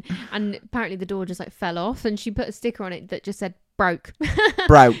morning and apparently the door just like fell off and she put a sticker on it that just said broke.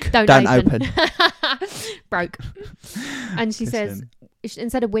 Broke. Don't open. Broke. And she says, Pissing.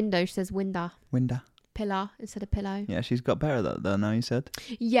 instead of window, she says window. Window. Pillar instead of pillow. Yeah, she's got better at that though, now you said.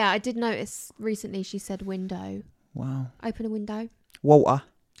 Yeah, I did notice recently she said window. Wow. Open a window. Water.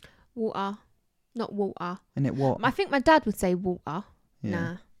 Water. Not water. Isn't it what? I think my dad would say water. Yeah.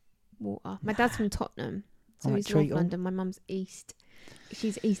 Nah. Water. My dad's from Tottenham. So Like he's North treacle. London. My mum's East.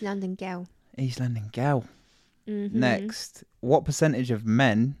 She's East London gal. East London gal. Mhm. Next, what percentage of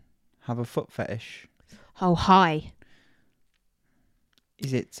men have a foot fetish? Oh, high.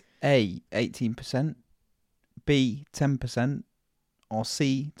 Is it A, 18%, B, 10%, or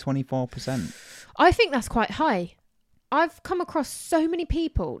C, 24%? I think that's quite high. I've come across so many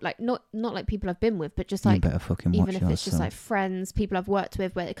people, like not like people I've been with, but just You like better fucking even watch if it's just like yourself. friends, people I've worked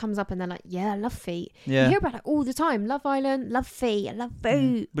with, where it comes up and they're like, "Yeah, I love feet." Yeah. You hear about it all the time. Love Island, love feet, I love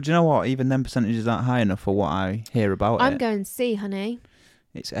feet. But do you know what? Even them percentages aren't high enough for what I hear about I'm it. going C, honey.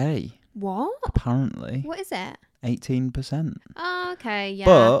 It's A, What? apparently. What is it? 18%. Oh, okay, yeah.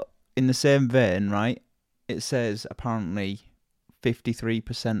 But in the same vein, right, it says apparently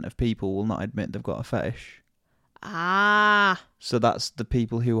 53% of people will not admit they've got a fetish. Ah. So that's the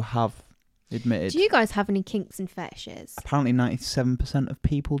people who have admitted. Do you guys have any kinks and fetishes? Apparently 97% of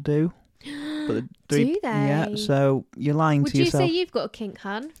people do. But Do Yeah, they? so you're lying Would to you yourself. say you've got a kink,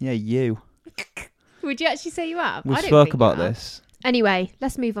 hun? Yeah, you. Would you actually say you have? We I don't spoke think about you have. this. Anyway,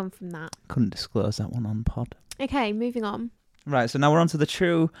 let's move on from that. Couldn't disclose that one on pod. Okay, moving on. Right, so now we're on to the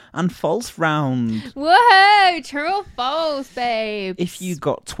true and false round. Whoa, true or false, babe? If you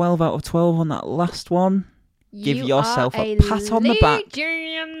got 12 out of 12 on that last one, give You yourself are a pat on the back.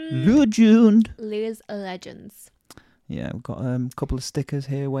 Legend. Liz Legends. Yeah, we've got a couple of stickers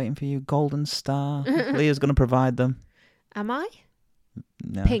here waiting for you. Golden star. Leah's going to provide them. Am I?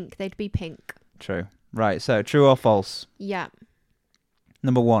 No. Pink. They'd be pink. True. Right, so true or false? Yeah.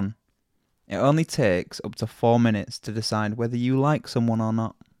 Number 1. It only takes up to 4 minutes to decide whether you like someone or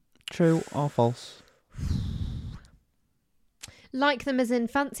not. True or false? Like them as in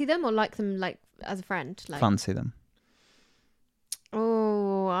fancy them, or like them like as a friend? Like. Fancy them.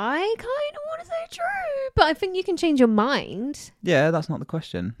 Oh, I kind of want to say true, but I think you can change your mind. Yeah, that's not the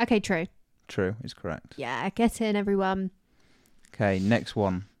question. Okay, true. True is correct. Yeah, get in, everyone. Okay, next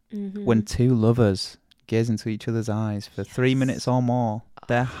one. Mm-hmm. When two lovers gaze into each other's eyes for 3 minutes or more,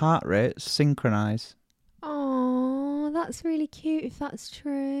 their heart rates synchronise. Oh, that's really cute if that's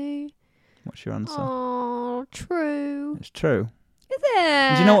true. What's your answer? Oh, true. It's true. Is it?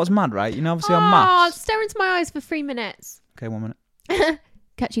 And do you know what's mad, right? You know, obviously on Oh, maths. stare into my eyes for 3 minutes. Okay, 1 minute.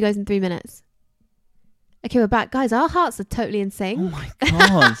 Catch you guys in 3 minutes. Okay, we're back. Guys, our hearts are totally in sync. Oh my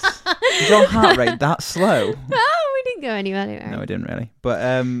God. Is your heart rate that slow? Oh, we didn't go anywhere. No, we didn't really.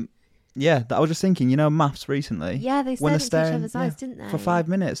 But yeah, I was just thinking, maths recently. Yeah, they stared into each other's eyes, didn't they? For 5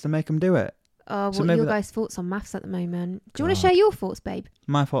 minutes to make them do it. Oh, what So are maybe your that- guys' thoughts on maths at the moment? Do you want to share your thoughts, babe?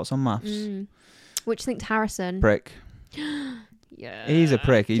 My thoughts on maths. What do you think to Harrison? Prick. Yeah. He's a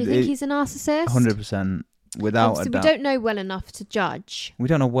prick. Do you think he's a narcissist? 100%. Without Obviously, a doubt. we don't know well enough to judge. We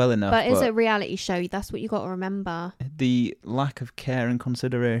don't know well enough. But it's a reality show. That's what you got to remember. The lack of care and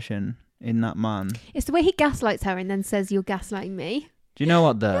consideration in that man. It's the way he gaslights her and then says, "You're gaslighting me." Do you know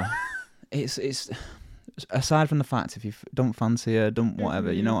what though? it's aside from the fact if you don't fancy her, don't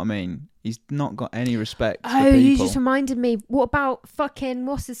whatever, you know what I mean? He's not got any respect for people. You just reminded me. What about fucking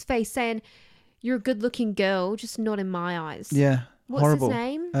what's his face saying, "You're a good-looking girl, just not in my eyes." Yeah, What's horrible. his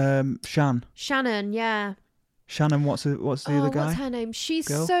name? Shannon. Yeah. Shannon. What's the other guy? What's her name? She's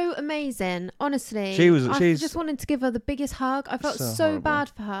Girl? so amazing. Honestly, I she's just wanted to give her the biggest hug. I felt so so horrible. bad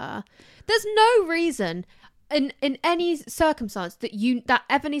for her. There's no reason in any circumstance that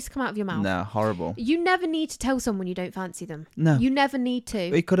ever needs to come out of your mouth. No, horrible. You never need to tell someone you don't fancy them. No. You never need to.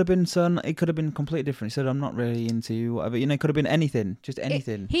 It could have been it could have been completely different. He said, "I'm not really into you," whatever. It could have been anything, just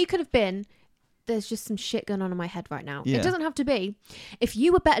anything. He could have been, "There's just some shit going on in my head right now." Yeah. It doesn't have to be. If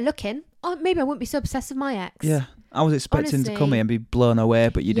you were better looking, maybe I wouldn't be so obsessed with my ex. Yeah, I was expecting to come Honestly. here and be blown away,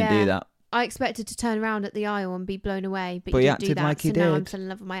 but you didn't do that. I expected to turn around at the aisle and be blown away, but But you he didn't do acted that. like he so now I'm did. still in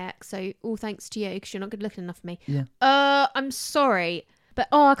love with my ex. So all thanks to you because you're not good looking enough for me. Yeah. I'm sorry, but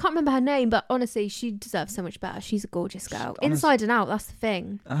I can't remember her name. But honestly, she deserves so much better. She's a gorgeous girl, inside and out. That's the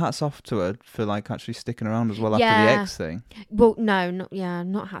thing. Hats off to her for actually sticking around as well after Yeah. the ex thing. Well, no,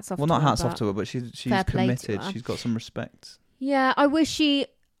 not hats off. Well, to not her, hats off but to her, but she's fair play to committed. her. She's got some respect. Yeah, I wish she.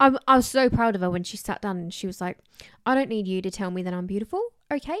 I was so proud of her when she sat down and she was like, "I don't need you to tell me that I'm beautiful.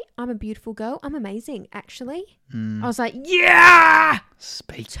 Okay, I'm a beautiful girl. I'm amazing, actually." I was like, "Yeah,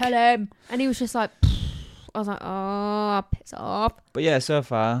 Speak. tell him." And he was just like, "Pfft." I was like, "Oh, piss off." But yeah, so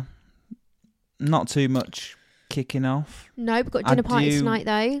far, not too much kicking off. No, we've got dinner party tonight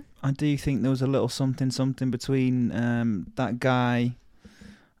though. I do think there was a little something between that guy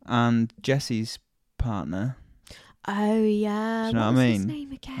and Jesse's partner. Oh yeah, Do you know what what I was his mean?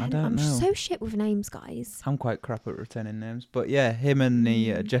 name again? I don't I'm know. so shit with names, guys. I'm quite crap at retaining names. But yeah, him and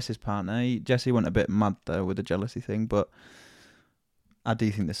the Jesse's partner. Jesse went a bit mad though with the jealousy thing, but I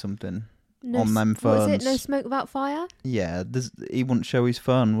do think there's something on them phones. Was it No Smoke Without Fire? Yeah, he wouldn't show his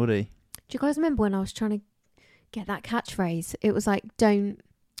phone, would he? Do you guys remember when I was trying to get that catchphrase? It was like, "Don't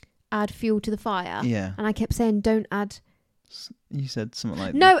add fuel to the fire." Yeah. And I kept saying, "Don't add." You said something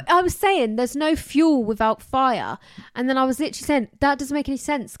like No, I was saying there's no fuel without fire. And then I was literally saying, that doesn't make any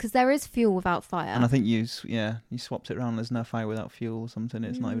sense because there is fuel without fire. And I think you swapped it around. There's no fire without fuel or something.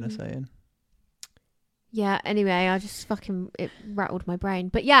 It's not even a saying. Yeah, anyway, I just it rattled my brain.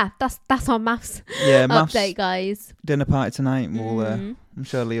 But yeah, that's our maths, Maths update, guys. dinner party tonight. We'll, I'm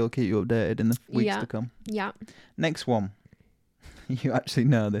sure Lee will keep you updated in the weeks to come. Yeah. Next one. You actually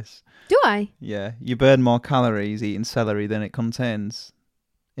know this. Do I? Yeah. You burn more calories eating celery than it contains.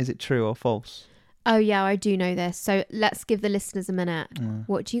 Is it true or false? Oh, yeah, I do know this. So let's give the listeners a minute.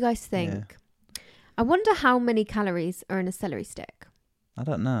 What do you guys think? Yeah. I wonder how many calories are in a celery stick. I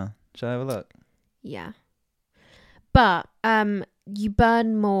don't know. Shall I have a look? Yeah. But you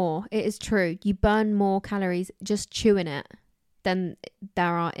burn more. It is true. You burn more calories just chewing it than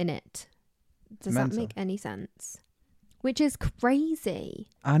there are in it. Does that make any sense? Which is crazy.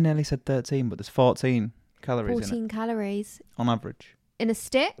 I nearly said 13, but there's 14 calories 14 in it. calories. On average. In a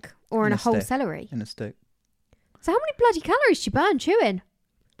stick or in a whole celery? In a stick. So how many bloody calories do you burn chewing?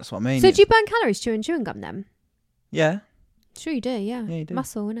 That's what I mean. So do you burn calories chewing gum then? Yeah. Sure you do, yeah. Yeah, you do.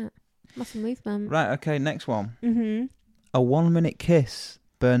 Muscle, innit? Muscle movement. Right, okay, next one. Mm-hmm. A 1 minute kiss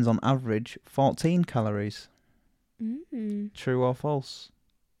burns on average 14 calories. True or false?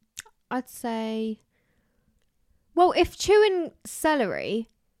 I'd say... Well, if chewing celery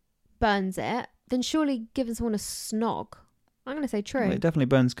burns it, then surely giving someone a snog. I'm going to say true. Well, it definitely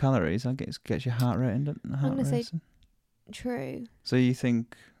burns calories. I guess it gets your heart rate. I'm going to say true. So you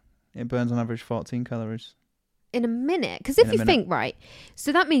think it burns on average 14 calories? In a minute? Because if you think, right,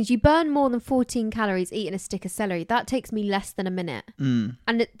 so that means you burn more than 14 calories eating a stick of celery. That takes me less than a minute. And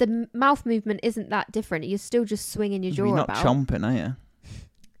the mouth movement isn't that different. You're still just swinging your jaw You're not about. chomping, are you?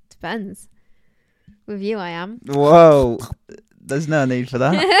 Depends. With you, I am. Whoa. There's no need for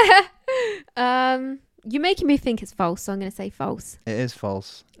that. You're making me think it's false, so I'm going to say false. It is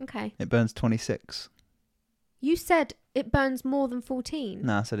false. Okay. It burns 26. You said it burns more than 14.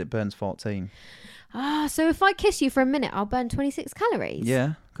 No, I said it burns 14. So if I kiss you for a minute, I'll burn 26 calories.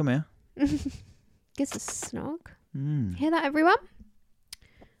 Yeah, come here. Gives us a snog. Mm. Hear that, everyone?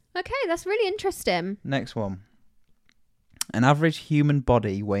 Okay, that's really interesting. Next one. An average human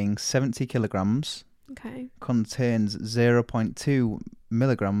body weighing 70 kilograms Okay. contains 0.2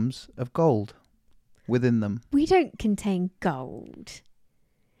 milligrams of gold within them. We don't contain gold.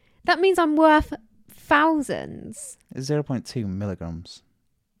 That means I'm worth thousands. It's 0.2 milligrams.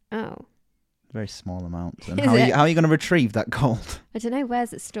 Oh. Very small amount. And Is how it? are you going to retrieve that gold? I don't know.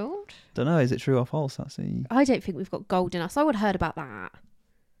 Where's it stored? Don't know. Is it true or false? That's the... I don't think we've got gold in us. I would have heard about that.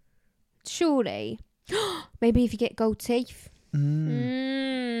 Surely. Maybe if you get gold teeth.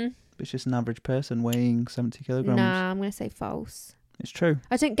 It's just an average person weighing 70 kilograms. Nah, I'm going to say false. It's true.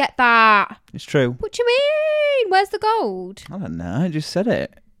 I don't get that. It's true. What do you mean? Where's the gold? I don't know. I just said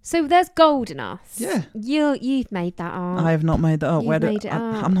it. So there's gold in us. Yeah. You've made that up. I have not made that up. You've made it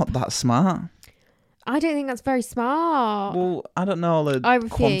up. I'm not that smart. I don't think that's very smart. Well, I don't know all the I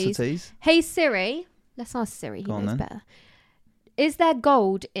refuse. quantities. Hey Siri. Let's ask Siri. He Go on knows then. better. Is there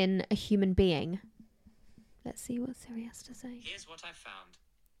gold in a human being? Let's see what Siri has to say. Here's what I found.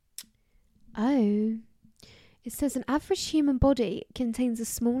 Oh. It says an average human body contains a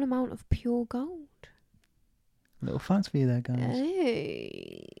small amount of pure gold. Little facts for you there, guys.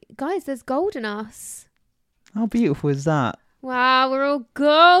 Oh. Guys, there's gold in us. How beautiful is that? Wow, we're all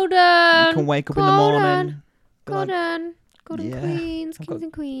golden. You can wake up in the morning. be like, Golden. Golden yeah, queens. I've Kings got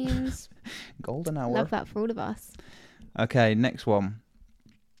and queens. golden hour. Love that for all of us. Okay, next one.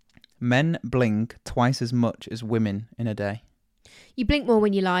 Men blink twice as much as women in a day. You blink more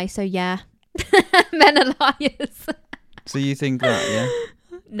when you lie, so yeah. Men are liars. So you think that,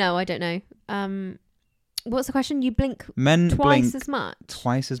 yeah? No, I don't know. What's the question? You blink Men twice blink as much?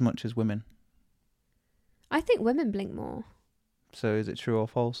 twice as much as women. I think women blink more. So is it true or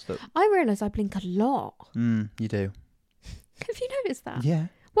false that... I realise I blink a lot. You do. Have you noticed that? Yeah.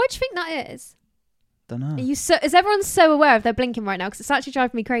 Why do you think that is? Don't know. Is everyone so aware of their blinking right now? Because it's actually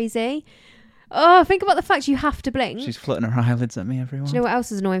driving me crazy. Oh, think about the fact you have to blink. She's flirting her eyelids at me, everyone. Do you know what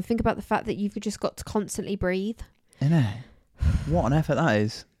else is annoying? Think about the fact that you've just got to constantly breathe. Innit? What an effort that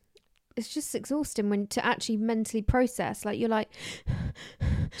is. It's just exhausting when to actually mentally process. Like, you're like...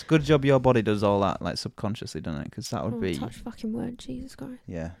 It's a good job your body does all that, like, subconsciously, doesn't it? Because that would be... touch fucking word, Jesus Christ.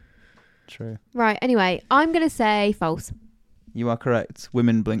 Yeah. True. Right, anyway, I'm going to say false. You are correct.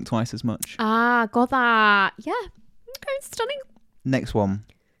 Women blink twice as much. Ah, got that. Yeah. Okay, stunning. Next one.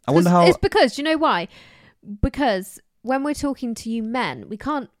 I wonder how... It's because, do you know why? Because when we're talking to you men, we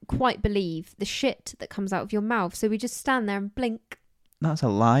can't quite believe the shit that comes out of your mouth. So we just stand there and blink. That's a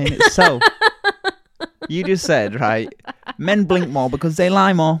lie in itself. You just said, right, men blink more because they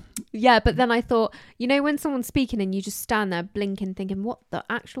lie more. Yeah, but then I thought, you know, when someone's speaking and you just stand there blinking thinking, what the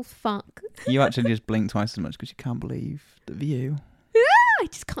actual fuck? You actually just blink twice as much because you can't believe the view. I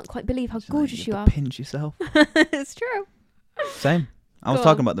just can't quite believe how Just gorgeous like, you have are. to pinch yourself. It's true. Same. I was Go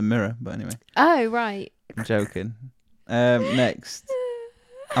talking on. about the mirror, but anyway. Oh, right. I'm joking. Next.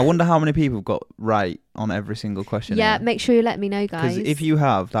 I wonder how many people have got right on every single question. Yeah, make sure you let me know, guys. Because if you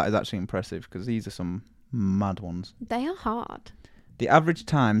have, that is actually impressive because these are some mad ones. They are hard. The average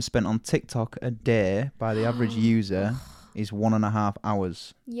time spent on TikTok a day by the average user is 1.5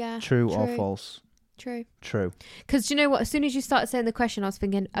 hours. Yeah. True or false? True. True. Because do you know what? As soon as you started saying the question, I was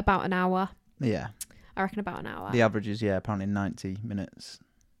thinking about an hour. Yeah. I reckon about an hour. The average is, apparently 90 minutes.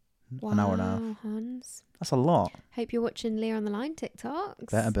 Wow, an hour and a half. Hans. That's a lot. Hope you're watching Leah on the Line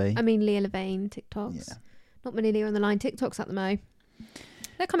TikToks. Better be. I mean, Leah Levine TikToks. Yeah. Not many Leah on the Line TikToks at the mo.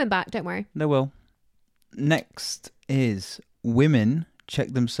 They're coming back, don't worry. They will. Next is women check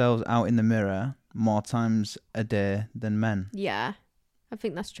themselves out in the mirror more times a day than men. Yeah, I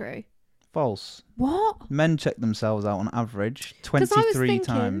think that's true. False. What? Men check themselves out on average 'Cause I was 23 thinking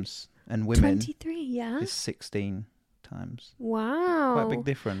times, and women 23, yeah. is 16 times. Wow. Quite a big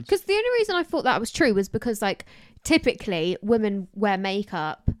difference. Because the only reason I thought that was true was because, like, typically women wear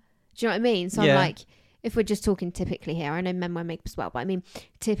makeup. Do you know what I mean? So Yeah. I'm like, if we're just talking typically here, I know men wear makeup as well, but I mean,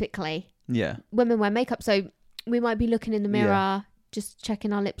 typically Yeah. women wear makeup. So we might be looking in the mirror, Yeah. just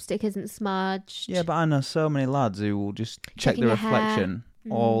checking our lipstick isn't smudged. Yeah, but I know so many lads who will just check Checking the your hair. reflection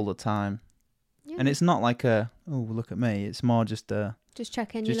all the time. Yeah. And it's not like a, oh, look at me. It's more just a Just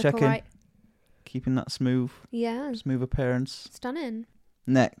checking, just you look checking. alright. keeping that smooth Yeah, appearance. stunning.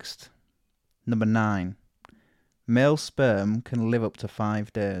 Next, number 9. Male sperm can live up to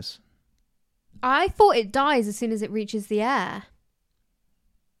 5 days. I thought it dies as soon as it reaches the air.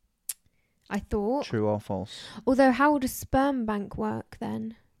 I thought. True or false? Although, how would a sperm bank work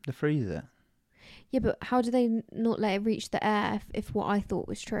then? The freezer. Yeah, but how do they not let it reach the air if what I thought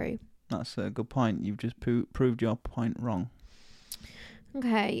was true? That's a good point. You've just proved your point wrong.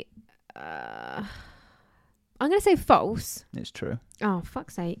 Okay. I'm going to say false. It's true. Oh,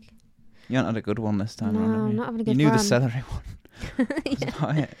 fuck's sake. You haven't had a good one this time. No, around, have I'm you? not having a good You knew run. the celery one. That's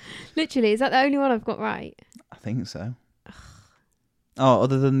about it. Literally, is that the only one I've got right? I think so. Oh,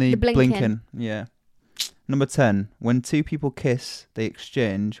 other than the blinking. blinking. Yeah. Number 10. When two people kiss, they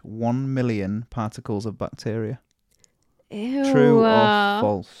exchange 1 million particles of bacteria. Ew. True or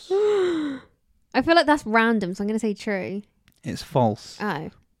false? I feel like that's random, so I'm going to say true. It's false. Oh.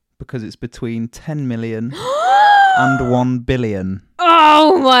 Because it's between 10 million and 1 billion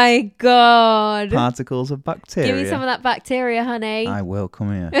Oh my God. particles of bacteria. Give me some of that bacteria, honey. I will,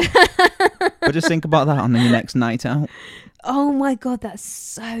 come here. But just think about that on your next night out. Oh my God, that's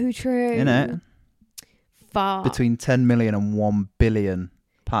so true. Innit? Fuck. Between 10 million and 1 billion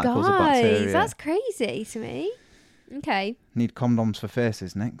particles of bacteria. Guys, that's crazy to me. Okay. Need condoms for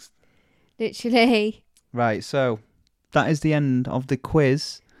faces next. Literally. Right, so that is the end of the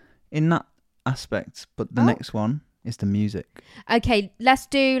quiz in that aspect. But the next one is the music. Okay, let's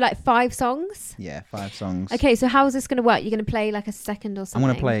do like 5 songs. Yeah, 5 songs. Okay, so how is this going to work? You're going to play like a second or I'm something?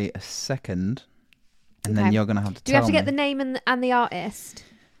 going to play a second, and then Okay. you're going to have to Do we have tell to get me. the name and the artist?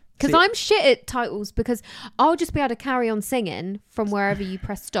 Because See- I'm shit at titles because I'll just be able to carry on singing from wherever you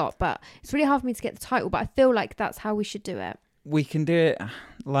press stop. But it's really hard for me to get the title. But I feel like that's how we should do it. We can do it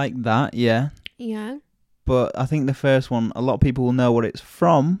like that, yeah. Yeah. But I think the first one, a lot of people will know what it's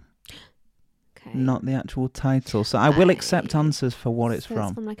from, Okay. not the actual title. So I will accept answers for what it's So from.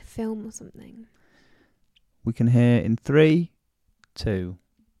 It's from like a film or something. We can hear in 3, 2,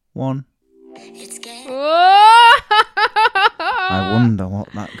 1. I wonder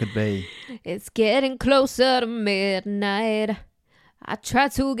what that could be. It's getting closer to midnight. I try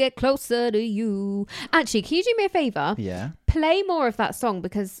to get closer to you. Actually, can you do me a favour? Yeah. Play more of that song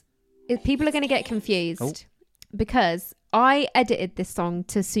because people are going to get confused. Oh. Because I edited this song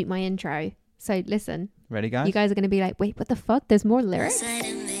to suit my intro. So listen. Ready, guys? You guys are going to be like, wait, what the fuck? There's more lyrics?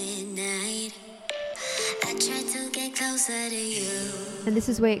 And this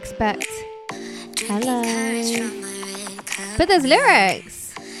is where you expect. Hello. But there's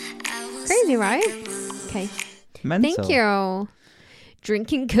lyrics. Crazy, right? Okay. Mental. Thank you.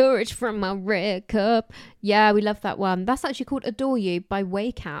 Drinking courage from my red cup. Yeah, we love that one. That's actually called Adore You by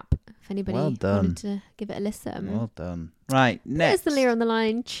Waycap. If anybody Well done. wanted to give it a listen. Well done. Right, next. There's the Lear on the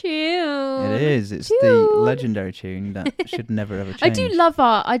Line tune. It is. It's the Tune. legendary tune that should never ever change. I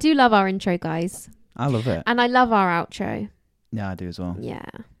do love our intro, guys. I love it. And I love our outro. Yeah, I do as well. Yeah.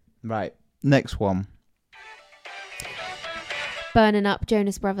 Right, next one. Burning Up,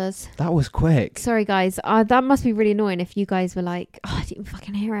 Jonas Brothers. That was quick. Sorry, guys. That must be really annoying if you guys were like, oh, I didn't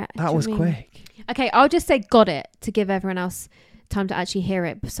fucking hear it. Do you That know was what I mean? quick. Okay, I'll just say got it to give everyone else time to actually hear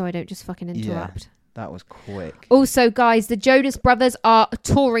it so I don't just fucking interrupt. That was quick. Also, guys, the Jonas Brothers are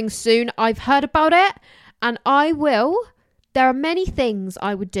touring soon. I've heard about it and I will. There are many things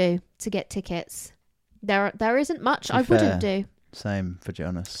I would do to get tickets. There isn't much To be I wouldn't fair, do. Same for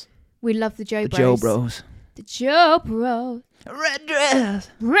Jonas. We love the Joe The Bros. Joe Bros. The Joe Bros. Red dress.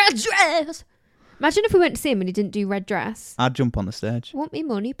 Red dress. Imagine if we went to see him and he didn't do red dress. I'd jump on the stage. Want me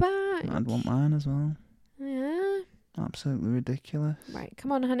money back? I'd want mine as well. Yeah. Absolutely ridiculous. Right,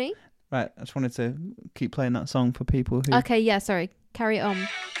 come on, honey. Right, I just wanted to keep playing that song for people who... Okay, yeah, sorry. Carry it on.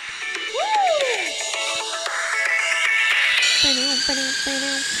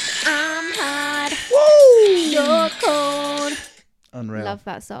 I'm hot. You're cold. Unreal. Love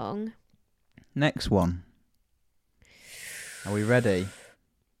that song. Next one. Are we ready?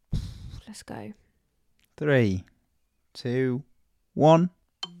 Let's go. 3, 2, 1.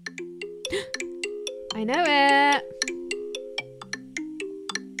 I know it.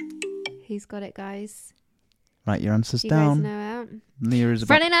 Who's got it, guys? Right, your answer's You down. guys know it. Leah is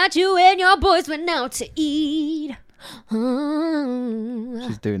about... Friday night, you and your boys went out to eat. She's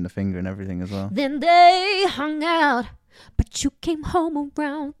doing the finger and everything as well. Then they hung out, but you came home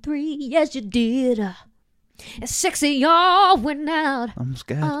around 3. Yes, you did. And sexy, y'all went out. I'm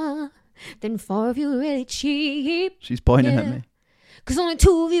scared. Then 4 of you really cheap. She's pointing at yeah. me. 'Cause only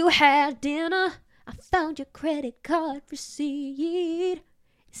 2 of you had dinner. I found your credit card receipt.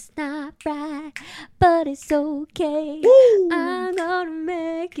 It's not right, but it's okay. I'm gonna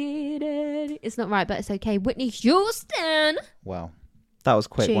make it. It's not right, but it's okay. Whitney Houston. Wow. That was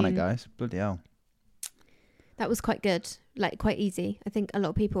quick, wasn't it, Tune. guys? Bloody hell. That was quite good. Like, quite easy. I think a lot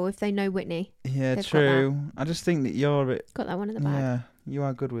of people, if they know Whitney, Yeah, They've got true. I just think that you're a bit... got that one in the bag. Yeah, you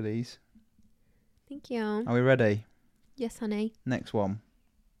are good with these. Thank you. Are we ready? Yes, honey. Next one.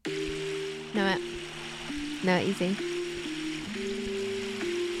 Know it. Know it easy.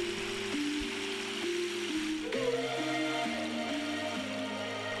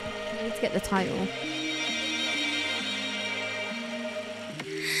 I need to get the title.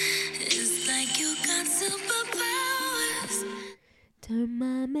 It's like you got superpowers. Turn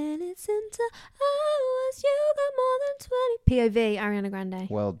my minutes into hours. You got more than 20. POV, Ariana Grande.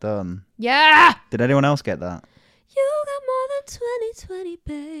 Well done. Yeah! Did anyone else get that? You got more than 20,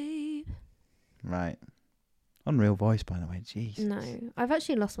 babe. Right. Unreal voice, by the way. Jeez. No, I've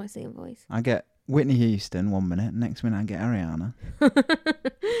actually lost my singing voice. I get Whitney Houston 1 minute. Next minute I get Ariana.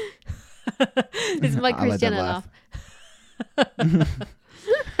 This is my I'll let Christiana them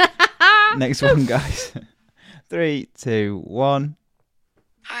laugh. Next one, guys. 3, 2, 1.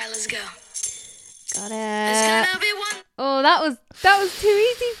 All right, let's go. Got It's it. gonna be one. Oh, that was too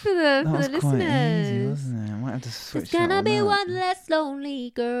easy for the That was listeners. quite easy, wasn't it? I might have to switch It's gonna that be up. one less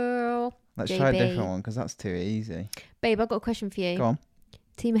lonely girl. Let's try a JB. different one because that's too easy. Babe, I've got a question for you. Go on.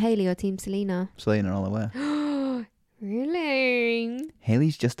 Team Haley or Team Selena? Selena all the way. Really?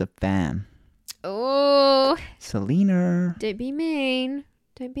 Haley's just a fan. Oh, Selena. don't be mean.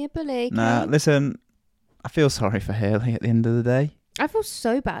 Don't be a bully. Nah, okay? listen. I feel sorry for Haley at the end of the day. I feel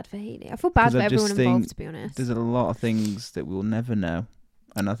so bad for Haley. I feel bad 'Cause for I just everyone involved, think to be honest. There's a lot of things that we'll never know.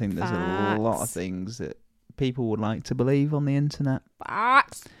 And I think there's a lot of Facts. things that people would like to believe on the internet.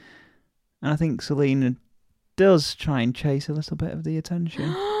 Facts. And I think Selena does try and chase a little bit of the attention.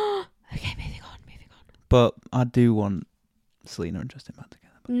 Okay, moving on. But I do want Selena and Justin back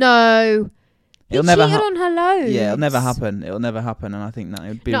together. No. He It'll never cheated on her loads. Yeah, it'll never happen. It'll never happen. And I think that it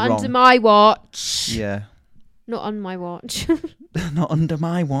would be Not wrong. under my watch. Yeah. Not on my watch. Not under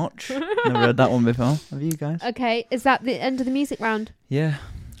my watch. Never heard that one before. Have you guys? Okay, is that the end of the music round? Yeah.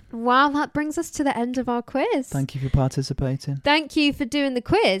 Wow, that brings us to the end of our quiz. Thank you for participating. Thank you for doing the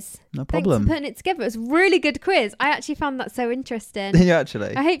quiz. No Thanks problem. for putting it together. It was a really good quiz. I actually found that so interesting. Did you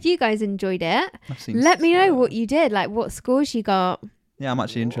actually? I hope you guys enjoyed it. I've seen Let me know what you did, like what scores you got. Yeah, I'm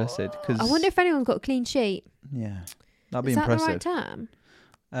actually interested because I wonder if anyone's got a clean sheet. yeah, that'd be Is that impressive. the right term?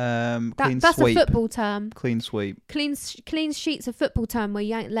 Clean That's sweep. a football term. Clean sweep. Clean sheet's a football term where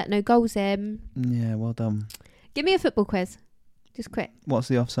you ain't let no goals in. Yeah, well done. Give me a football quiz. Just quick. What's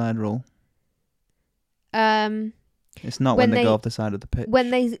the offside rule? It's not when when they they- go off the side of the pitch. When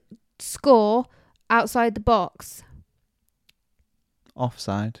they score outside the box.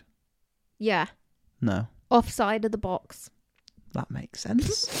 Offside. Yeah. No, Offside of the box. that makes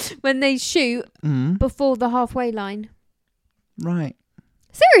sense. When they shoot before the halfway line. Right.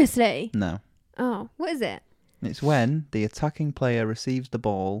 Seriously? No, Oh, what is it? it's when the attacking player receives the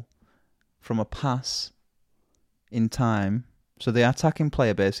ball from a pass in time. So the attacking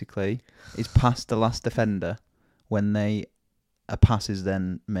player basically is past the last defender when a pass is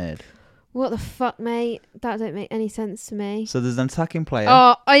then made. What the fuck, mate? That don't make any sense to me. So there's an attacking player.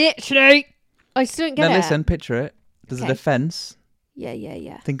 Oh, I still don't get Now it. listen, picture it. There's Okay. a defence.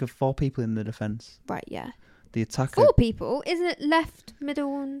 Yeah. Think of 4 people in the defence. Right, yeah. The attacker. 4 people, isn't it? Left,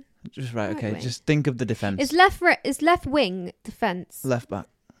 middle, and Just right, okay. wing. Just think of the defence. Is left wing defense? Left back.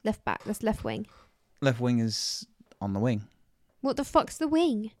 Left back. That's left wing. Left wing is on the wing. What the fuck's the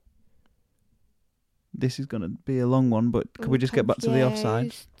wing? This is going to be a long one, but could we just get back to the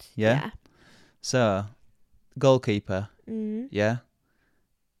offside? Confused. Yeah? So, goalkeeper, Mm. yeah?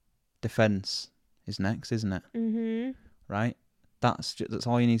 Defence is next, isn't it? Mhm. Right? That's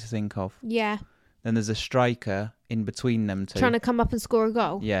all you need to think of. Yeah. Then there's a striker in between them two. Trying to come up and score a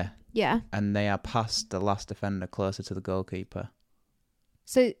goal. Yeah. Yeah. And they are past the last defender, closer to the goalkeeper.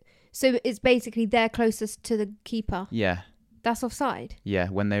 So it's basically they're closest to the keeper. Yeah. That's offside. Yeah,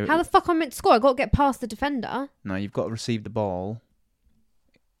 when they... How the fuck am I meant to score? I got to get past the defender. No, you've got to receive the ball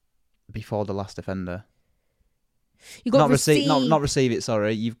before the last defender. You got not to receive. not receive it,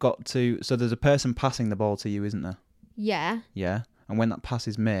 sorry. You've got to... So there's a person passing the ball to you, isn't there? Yeah. Yeah. And when that pass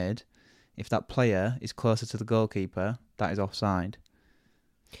is made, if that player is closer to the goalkeeper, that is offside.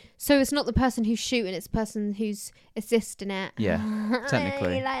 So it's not the person who's shooting; it's the person who's assisting it. Yeah,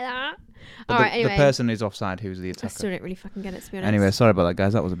 technically. I like that. But All right. Anyway, the person is offside who's the I attacker. still don't really fucking get it, to be honest. Anyway, sorry about that,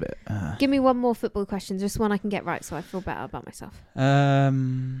 guys. That was a bit... Give me one more football question, just one I can get right, so I feel better about myself.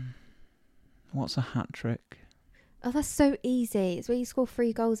 What's a hat trick? Oh, that's so easy. It's where you score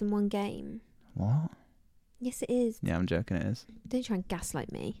 3 goals in one game. What? Yes, it is. Yeah, I'm joking, it is. Don't try and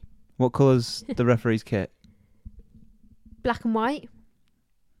gaslight me. What colour's the referee's kit? Black and white.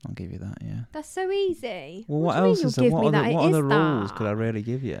 I'll give you that, yeah. That's so easy. Well, what do you mean else you'll is there? give What me other, that? what It other is rules that. could I really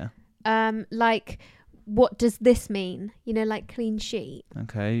give you? Like, what does this mean? You know, like clean sheet.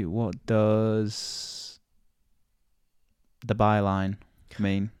 Okay, what does the byline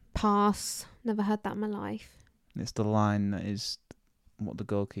mean? Pass. Never heard that in my life. It's the line that is what the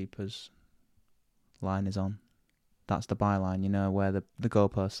goalkeeper's line is on. That's the byline, you know, where the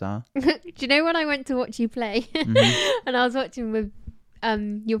goalposts are. Do you know when I went to watch you play Mm-hmm. and I was watching with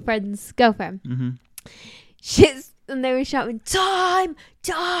your friend's girlfriend? Mm-hmm. And they were shouting, time,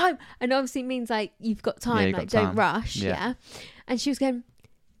 and obviously it means like you've got time, you've like got don't time. rush. Yeah. Yeah. And she was going,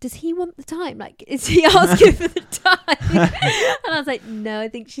 does he want the time? Like, is he asking for the time? And I was like, no, I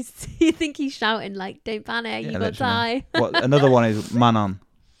think he's shouting like, don't panic, you got literally. time. What, another one is man on.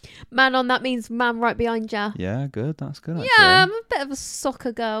 Man on, that means man right behind you. Yeah, good. That's good. Actually. Yeah, I'm a bit of a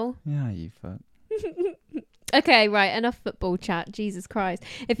soccer girl. Yeah, you fuck. Okay, right, enough football chat. Jesus Christ.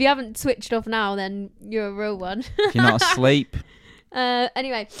 If you haven't switched off now, then you're a real one. If you're not asleep.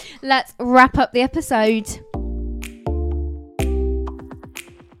 Anyway, let's wrap up the episode.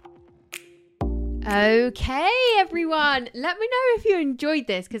 Okay, everyone. Let me know if you enjoyed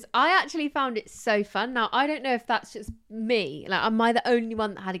this, because I actually found it so fun. Now, I don't know if that's just me. Like, am I the only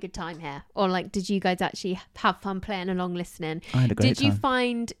one that had a good time here? Or, like, did you guys actually have fun playing along, listening? I had a great Did you time.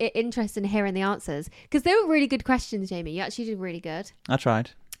 find it interesting hearing the answers? Because they were really good questions, Jamie. You actually did really good. I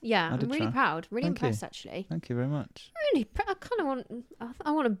tried. Yeah, I I'm did really try. proud. Really Thank you. impressed, actually. Thank you very much. Really, I kind of want.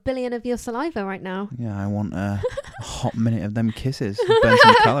 I want 1 billion of your saliva right now. Yeah, I want a hot minute of them kisses. Burn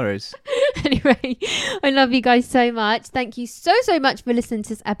some calories. Anyway, I love you guys so much. Thank you so much for listening to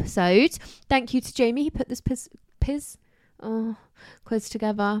this episode. Thank you to Jamie. He put this quiz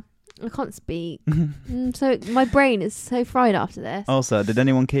together. I can't speak. So my brain is so fried after this. Also, did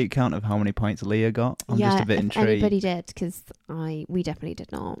anyone keep count of how many points Leah got? I'm just a bit if intrigued. anybody did, because we definitely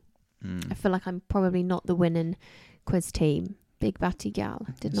did not. I feel like I'm probably not the winning quiz team. Big batty gal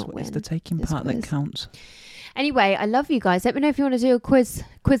did not win. It's the taking this part quiz. that counts. Anyway, I love you guys. Let me know if you want to do a quiz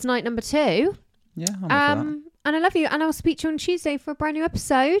night number 2. Yeah, I'm up for that. And I love you. And I'll speak to you on Tuesday for a brand new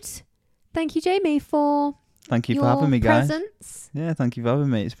episode. Thank you, Jamie, for Thank you your for having me, guys. presence. Yeah, thank you for having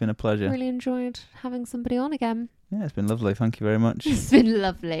me. It's been a pleasure. Really enjoyed having somebody on again. Yeah, it's been lovely. Thank you very much. It's been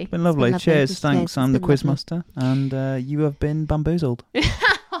lovely. Been lovely. Cheers. Thanks. I'm the quiz quizmaster, and you have been bamboozled.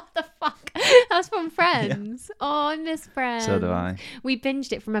 What the fuck? That's from Friends. Yeah. Oh, I miss Friends. So do I. We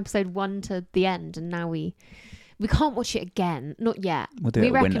binged it from episode 1 to the end, and now we can't watch it again. Not yet. We'll do we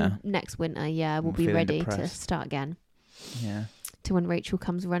it reckon winter. Next winter, yeah, we'll I'm be feeling ready to depressed. start again. Yeah. To when Rachel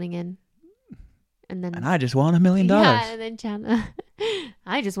comes running in. And I just want $1 million. Yeah, and then Chandler,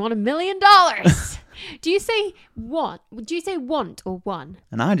 I just want $1 million. Do you say want? Do you say want or one?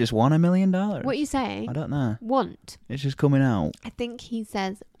 And I just want $1 million. What are you saying? I don't know. Want. It's just coming out. I think he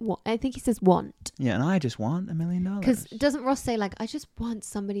says what? I think he says want. Yeah, and I just want $1 million. Because doesn't Ross say like, I just want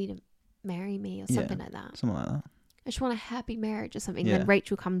somebody to marry me or something like that? Something like that. I just want a happy marriage or something. Yeah. Then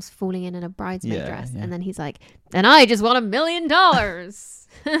Rachel comes falling in a bridesmaid dress, yeah. and then he's like, "And I just want $1 million."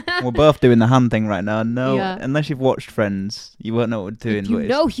 We're both doing the hand thing right now. No, Yeah. unless you've watched Friends, you won't know what we're doing. If you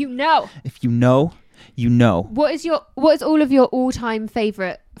know, you know. If you know, you know. What is all of your all-time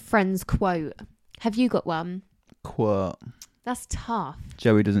favorite Friends quote? Have you got one? Quote. That's tough.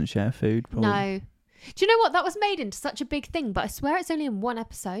 Joey doesn't share food. Probably. No. Do you know what? That was made into such a big thing, but I swear it's only in one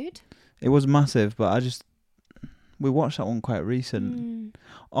episode. It was massive, but we watched that one quite recent.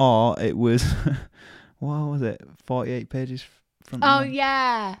 Or it was, what was it? 48 pages from. Oh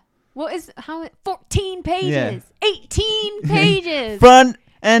yeah. What is 14 pages? Yeah. 18 pages. Front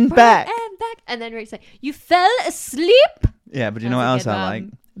and back. And back. And then Rick said, "You fell asleep." Yeah, but you know what That's else a I good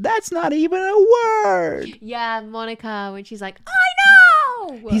like? That's not even a word. Yeah, Monica when she's like, "I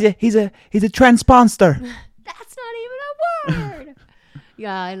know." He's a transponster. That's not even a word.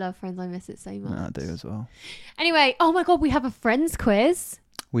 Yeah, I love Friends. I miss it so much. I do as well. Anyway, oh my god, we have a Friends quiz.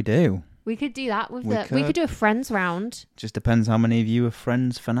 We do. We could do that with We we could do a Friends round. Just depends how many of you are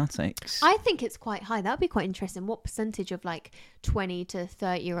Friends fanatics. I think it's quite high. That would be quite interesting. What percentage of like 20 to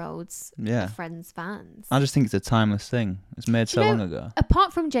 30-year-olds Yeah. are Friends fans? I just think it's a timeless thing. It's made so long ago.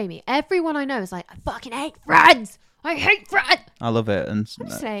 Apart from Jamie, everyone I know is like, I fucking hate Friends. I hate Friends. I love it. And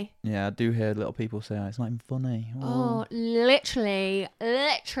Honestly. yeah, I do hear little people say, it's not even funny. Oh, literally.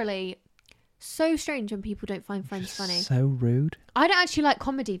 So strange when people don't find Friends funny. So rude. I don't actually like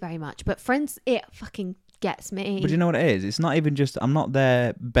comedy very much, but Friends, it fucking gets me. But you know what it is? It's not even just, I'm not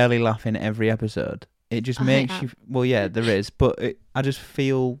there belly laughing every episode. It just I makes hate you, well, yeah, there is, but I just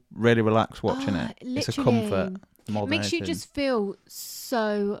feel really relaxed watching it. It's a comfort more It than makes you anything. just feel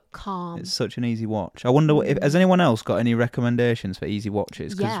so calm. It's such an easy watch. I wonder, has anyone else got any recommendations for easy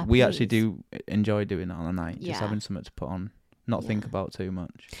watches? Because Yeah, we actually please. do enjoy doing that on a night, Yeah. just having something to put on, not think about too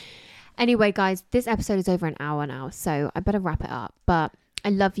much. Anyway, guys, this episode is over an hour now, so I better wrap it up. But I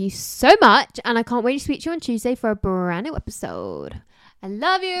love you so much, and I can't wait to speak to you on Tuesday for a brand new episode. I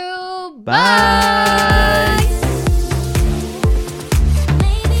love you. Bye.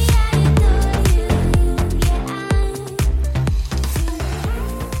 Maybe I adore you, yeah,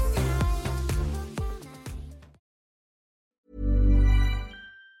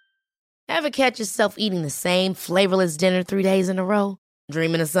 Ever catch yourself eating the same flavorless dinner 3 days in a row?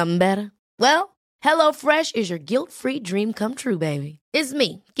 Dreaming of something better? Well, HelloFresh is your guilt-free dream come true, baby. It's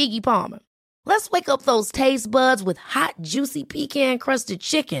me, Keke Palmer. Let's wake up those taste buds with hot, juicy pecan-crusted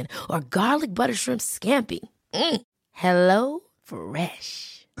chicken or garlic butter shrimp scampi. Hello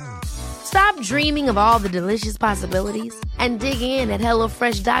Fresh. Stop dreaming of all the delicious possibilities and dig in at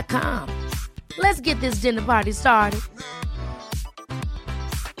HelloFresh.com. Let's get this dinner party started.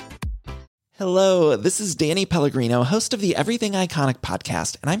 Hello, this is Danny Pellegrino, host of the Everything Iconic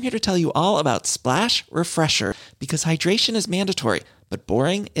podcast, and I'm here to tell you all about Splash Refresher, because hydration is mandatory, but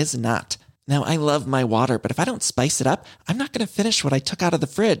boring is not. Now, I love my water, but if I don't spice it up, I'm not going to finish what I took out of the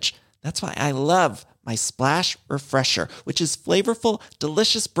fridge. That's why I love my Splash Refresher, which is flavorful,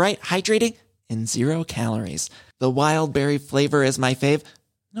 delicious, bright, hydrating, and 0 calories. The wild berry flavor is my fave.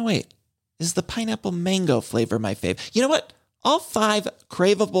 No, wait, is the pineapple mango flavor my fave? You know what? All 5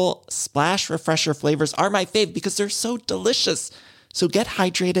 craveable Splash Refresher flavors are my fave because they're so delicious. So get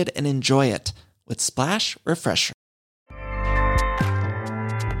hydrated and enjoy it with Splash Refresher.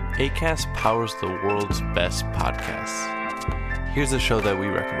 Acast powers the world's best podcasts. Here's a show that we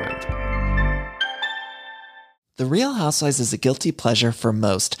recommend. The Real Housewives is a guilty pleasure for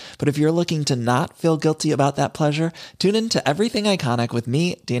most, but if you're looking to not feel guilty about that pleasure, tune in to Everything Iconic with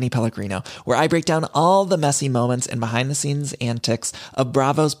me, Danny Pellegrino, where I break down all the messy moments and behind-the-scenes antics of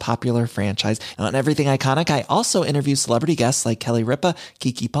Bravo's popular franchise. And on Everything Iconic, I also interview celebrity guests like Kelly Ripa,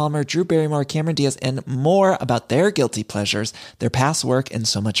 Keke Palmer, Drew Barrymore, Cameron Diaz, and more about their guilty pleasures, their past work, and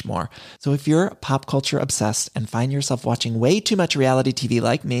so much more. So if you're pop culture obsessed and find yourself watching way too much reality TV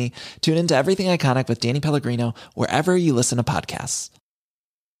like me, tune in to Everything Iconic with Danny Pellegrino, wherever you listen to podcasts.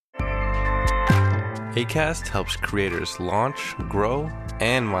 Acast helps creators launch, grow,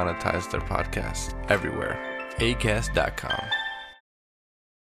 and monetize their podcasts everywhere. Acast.com.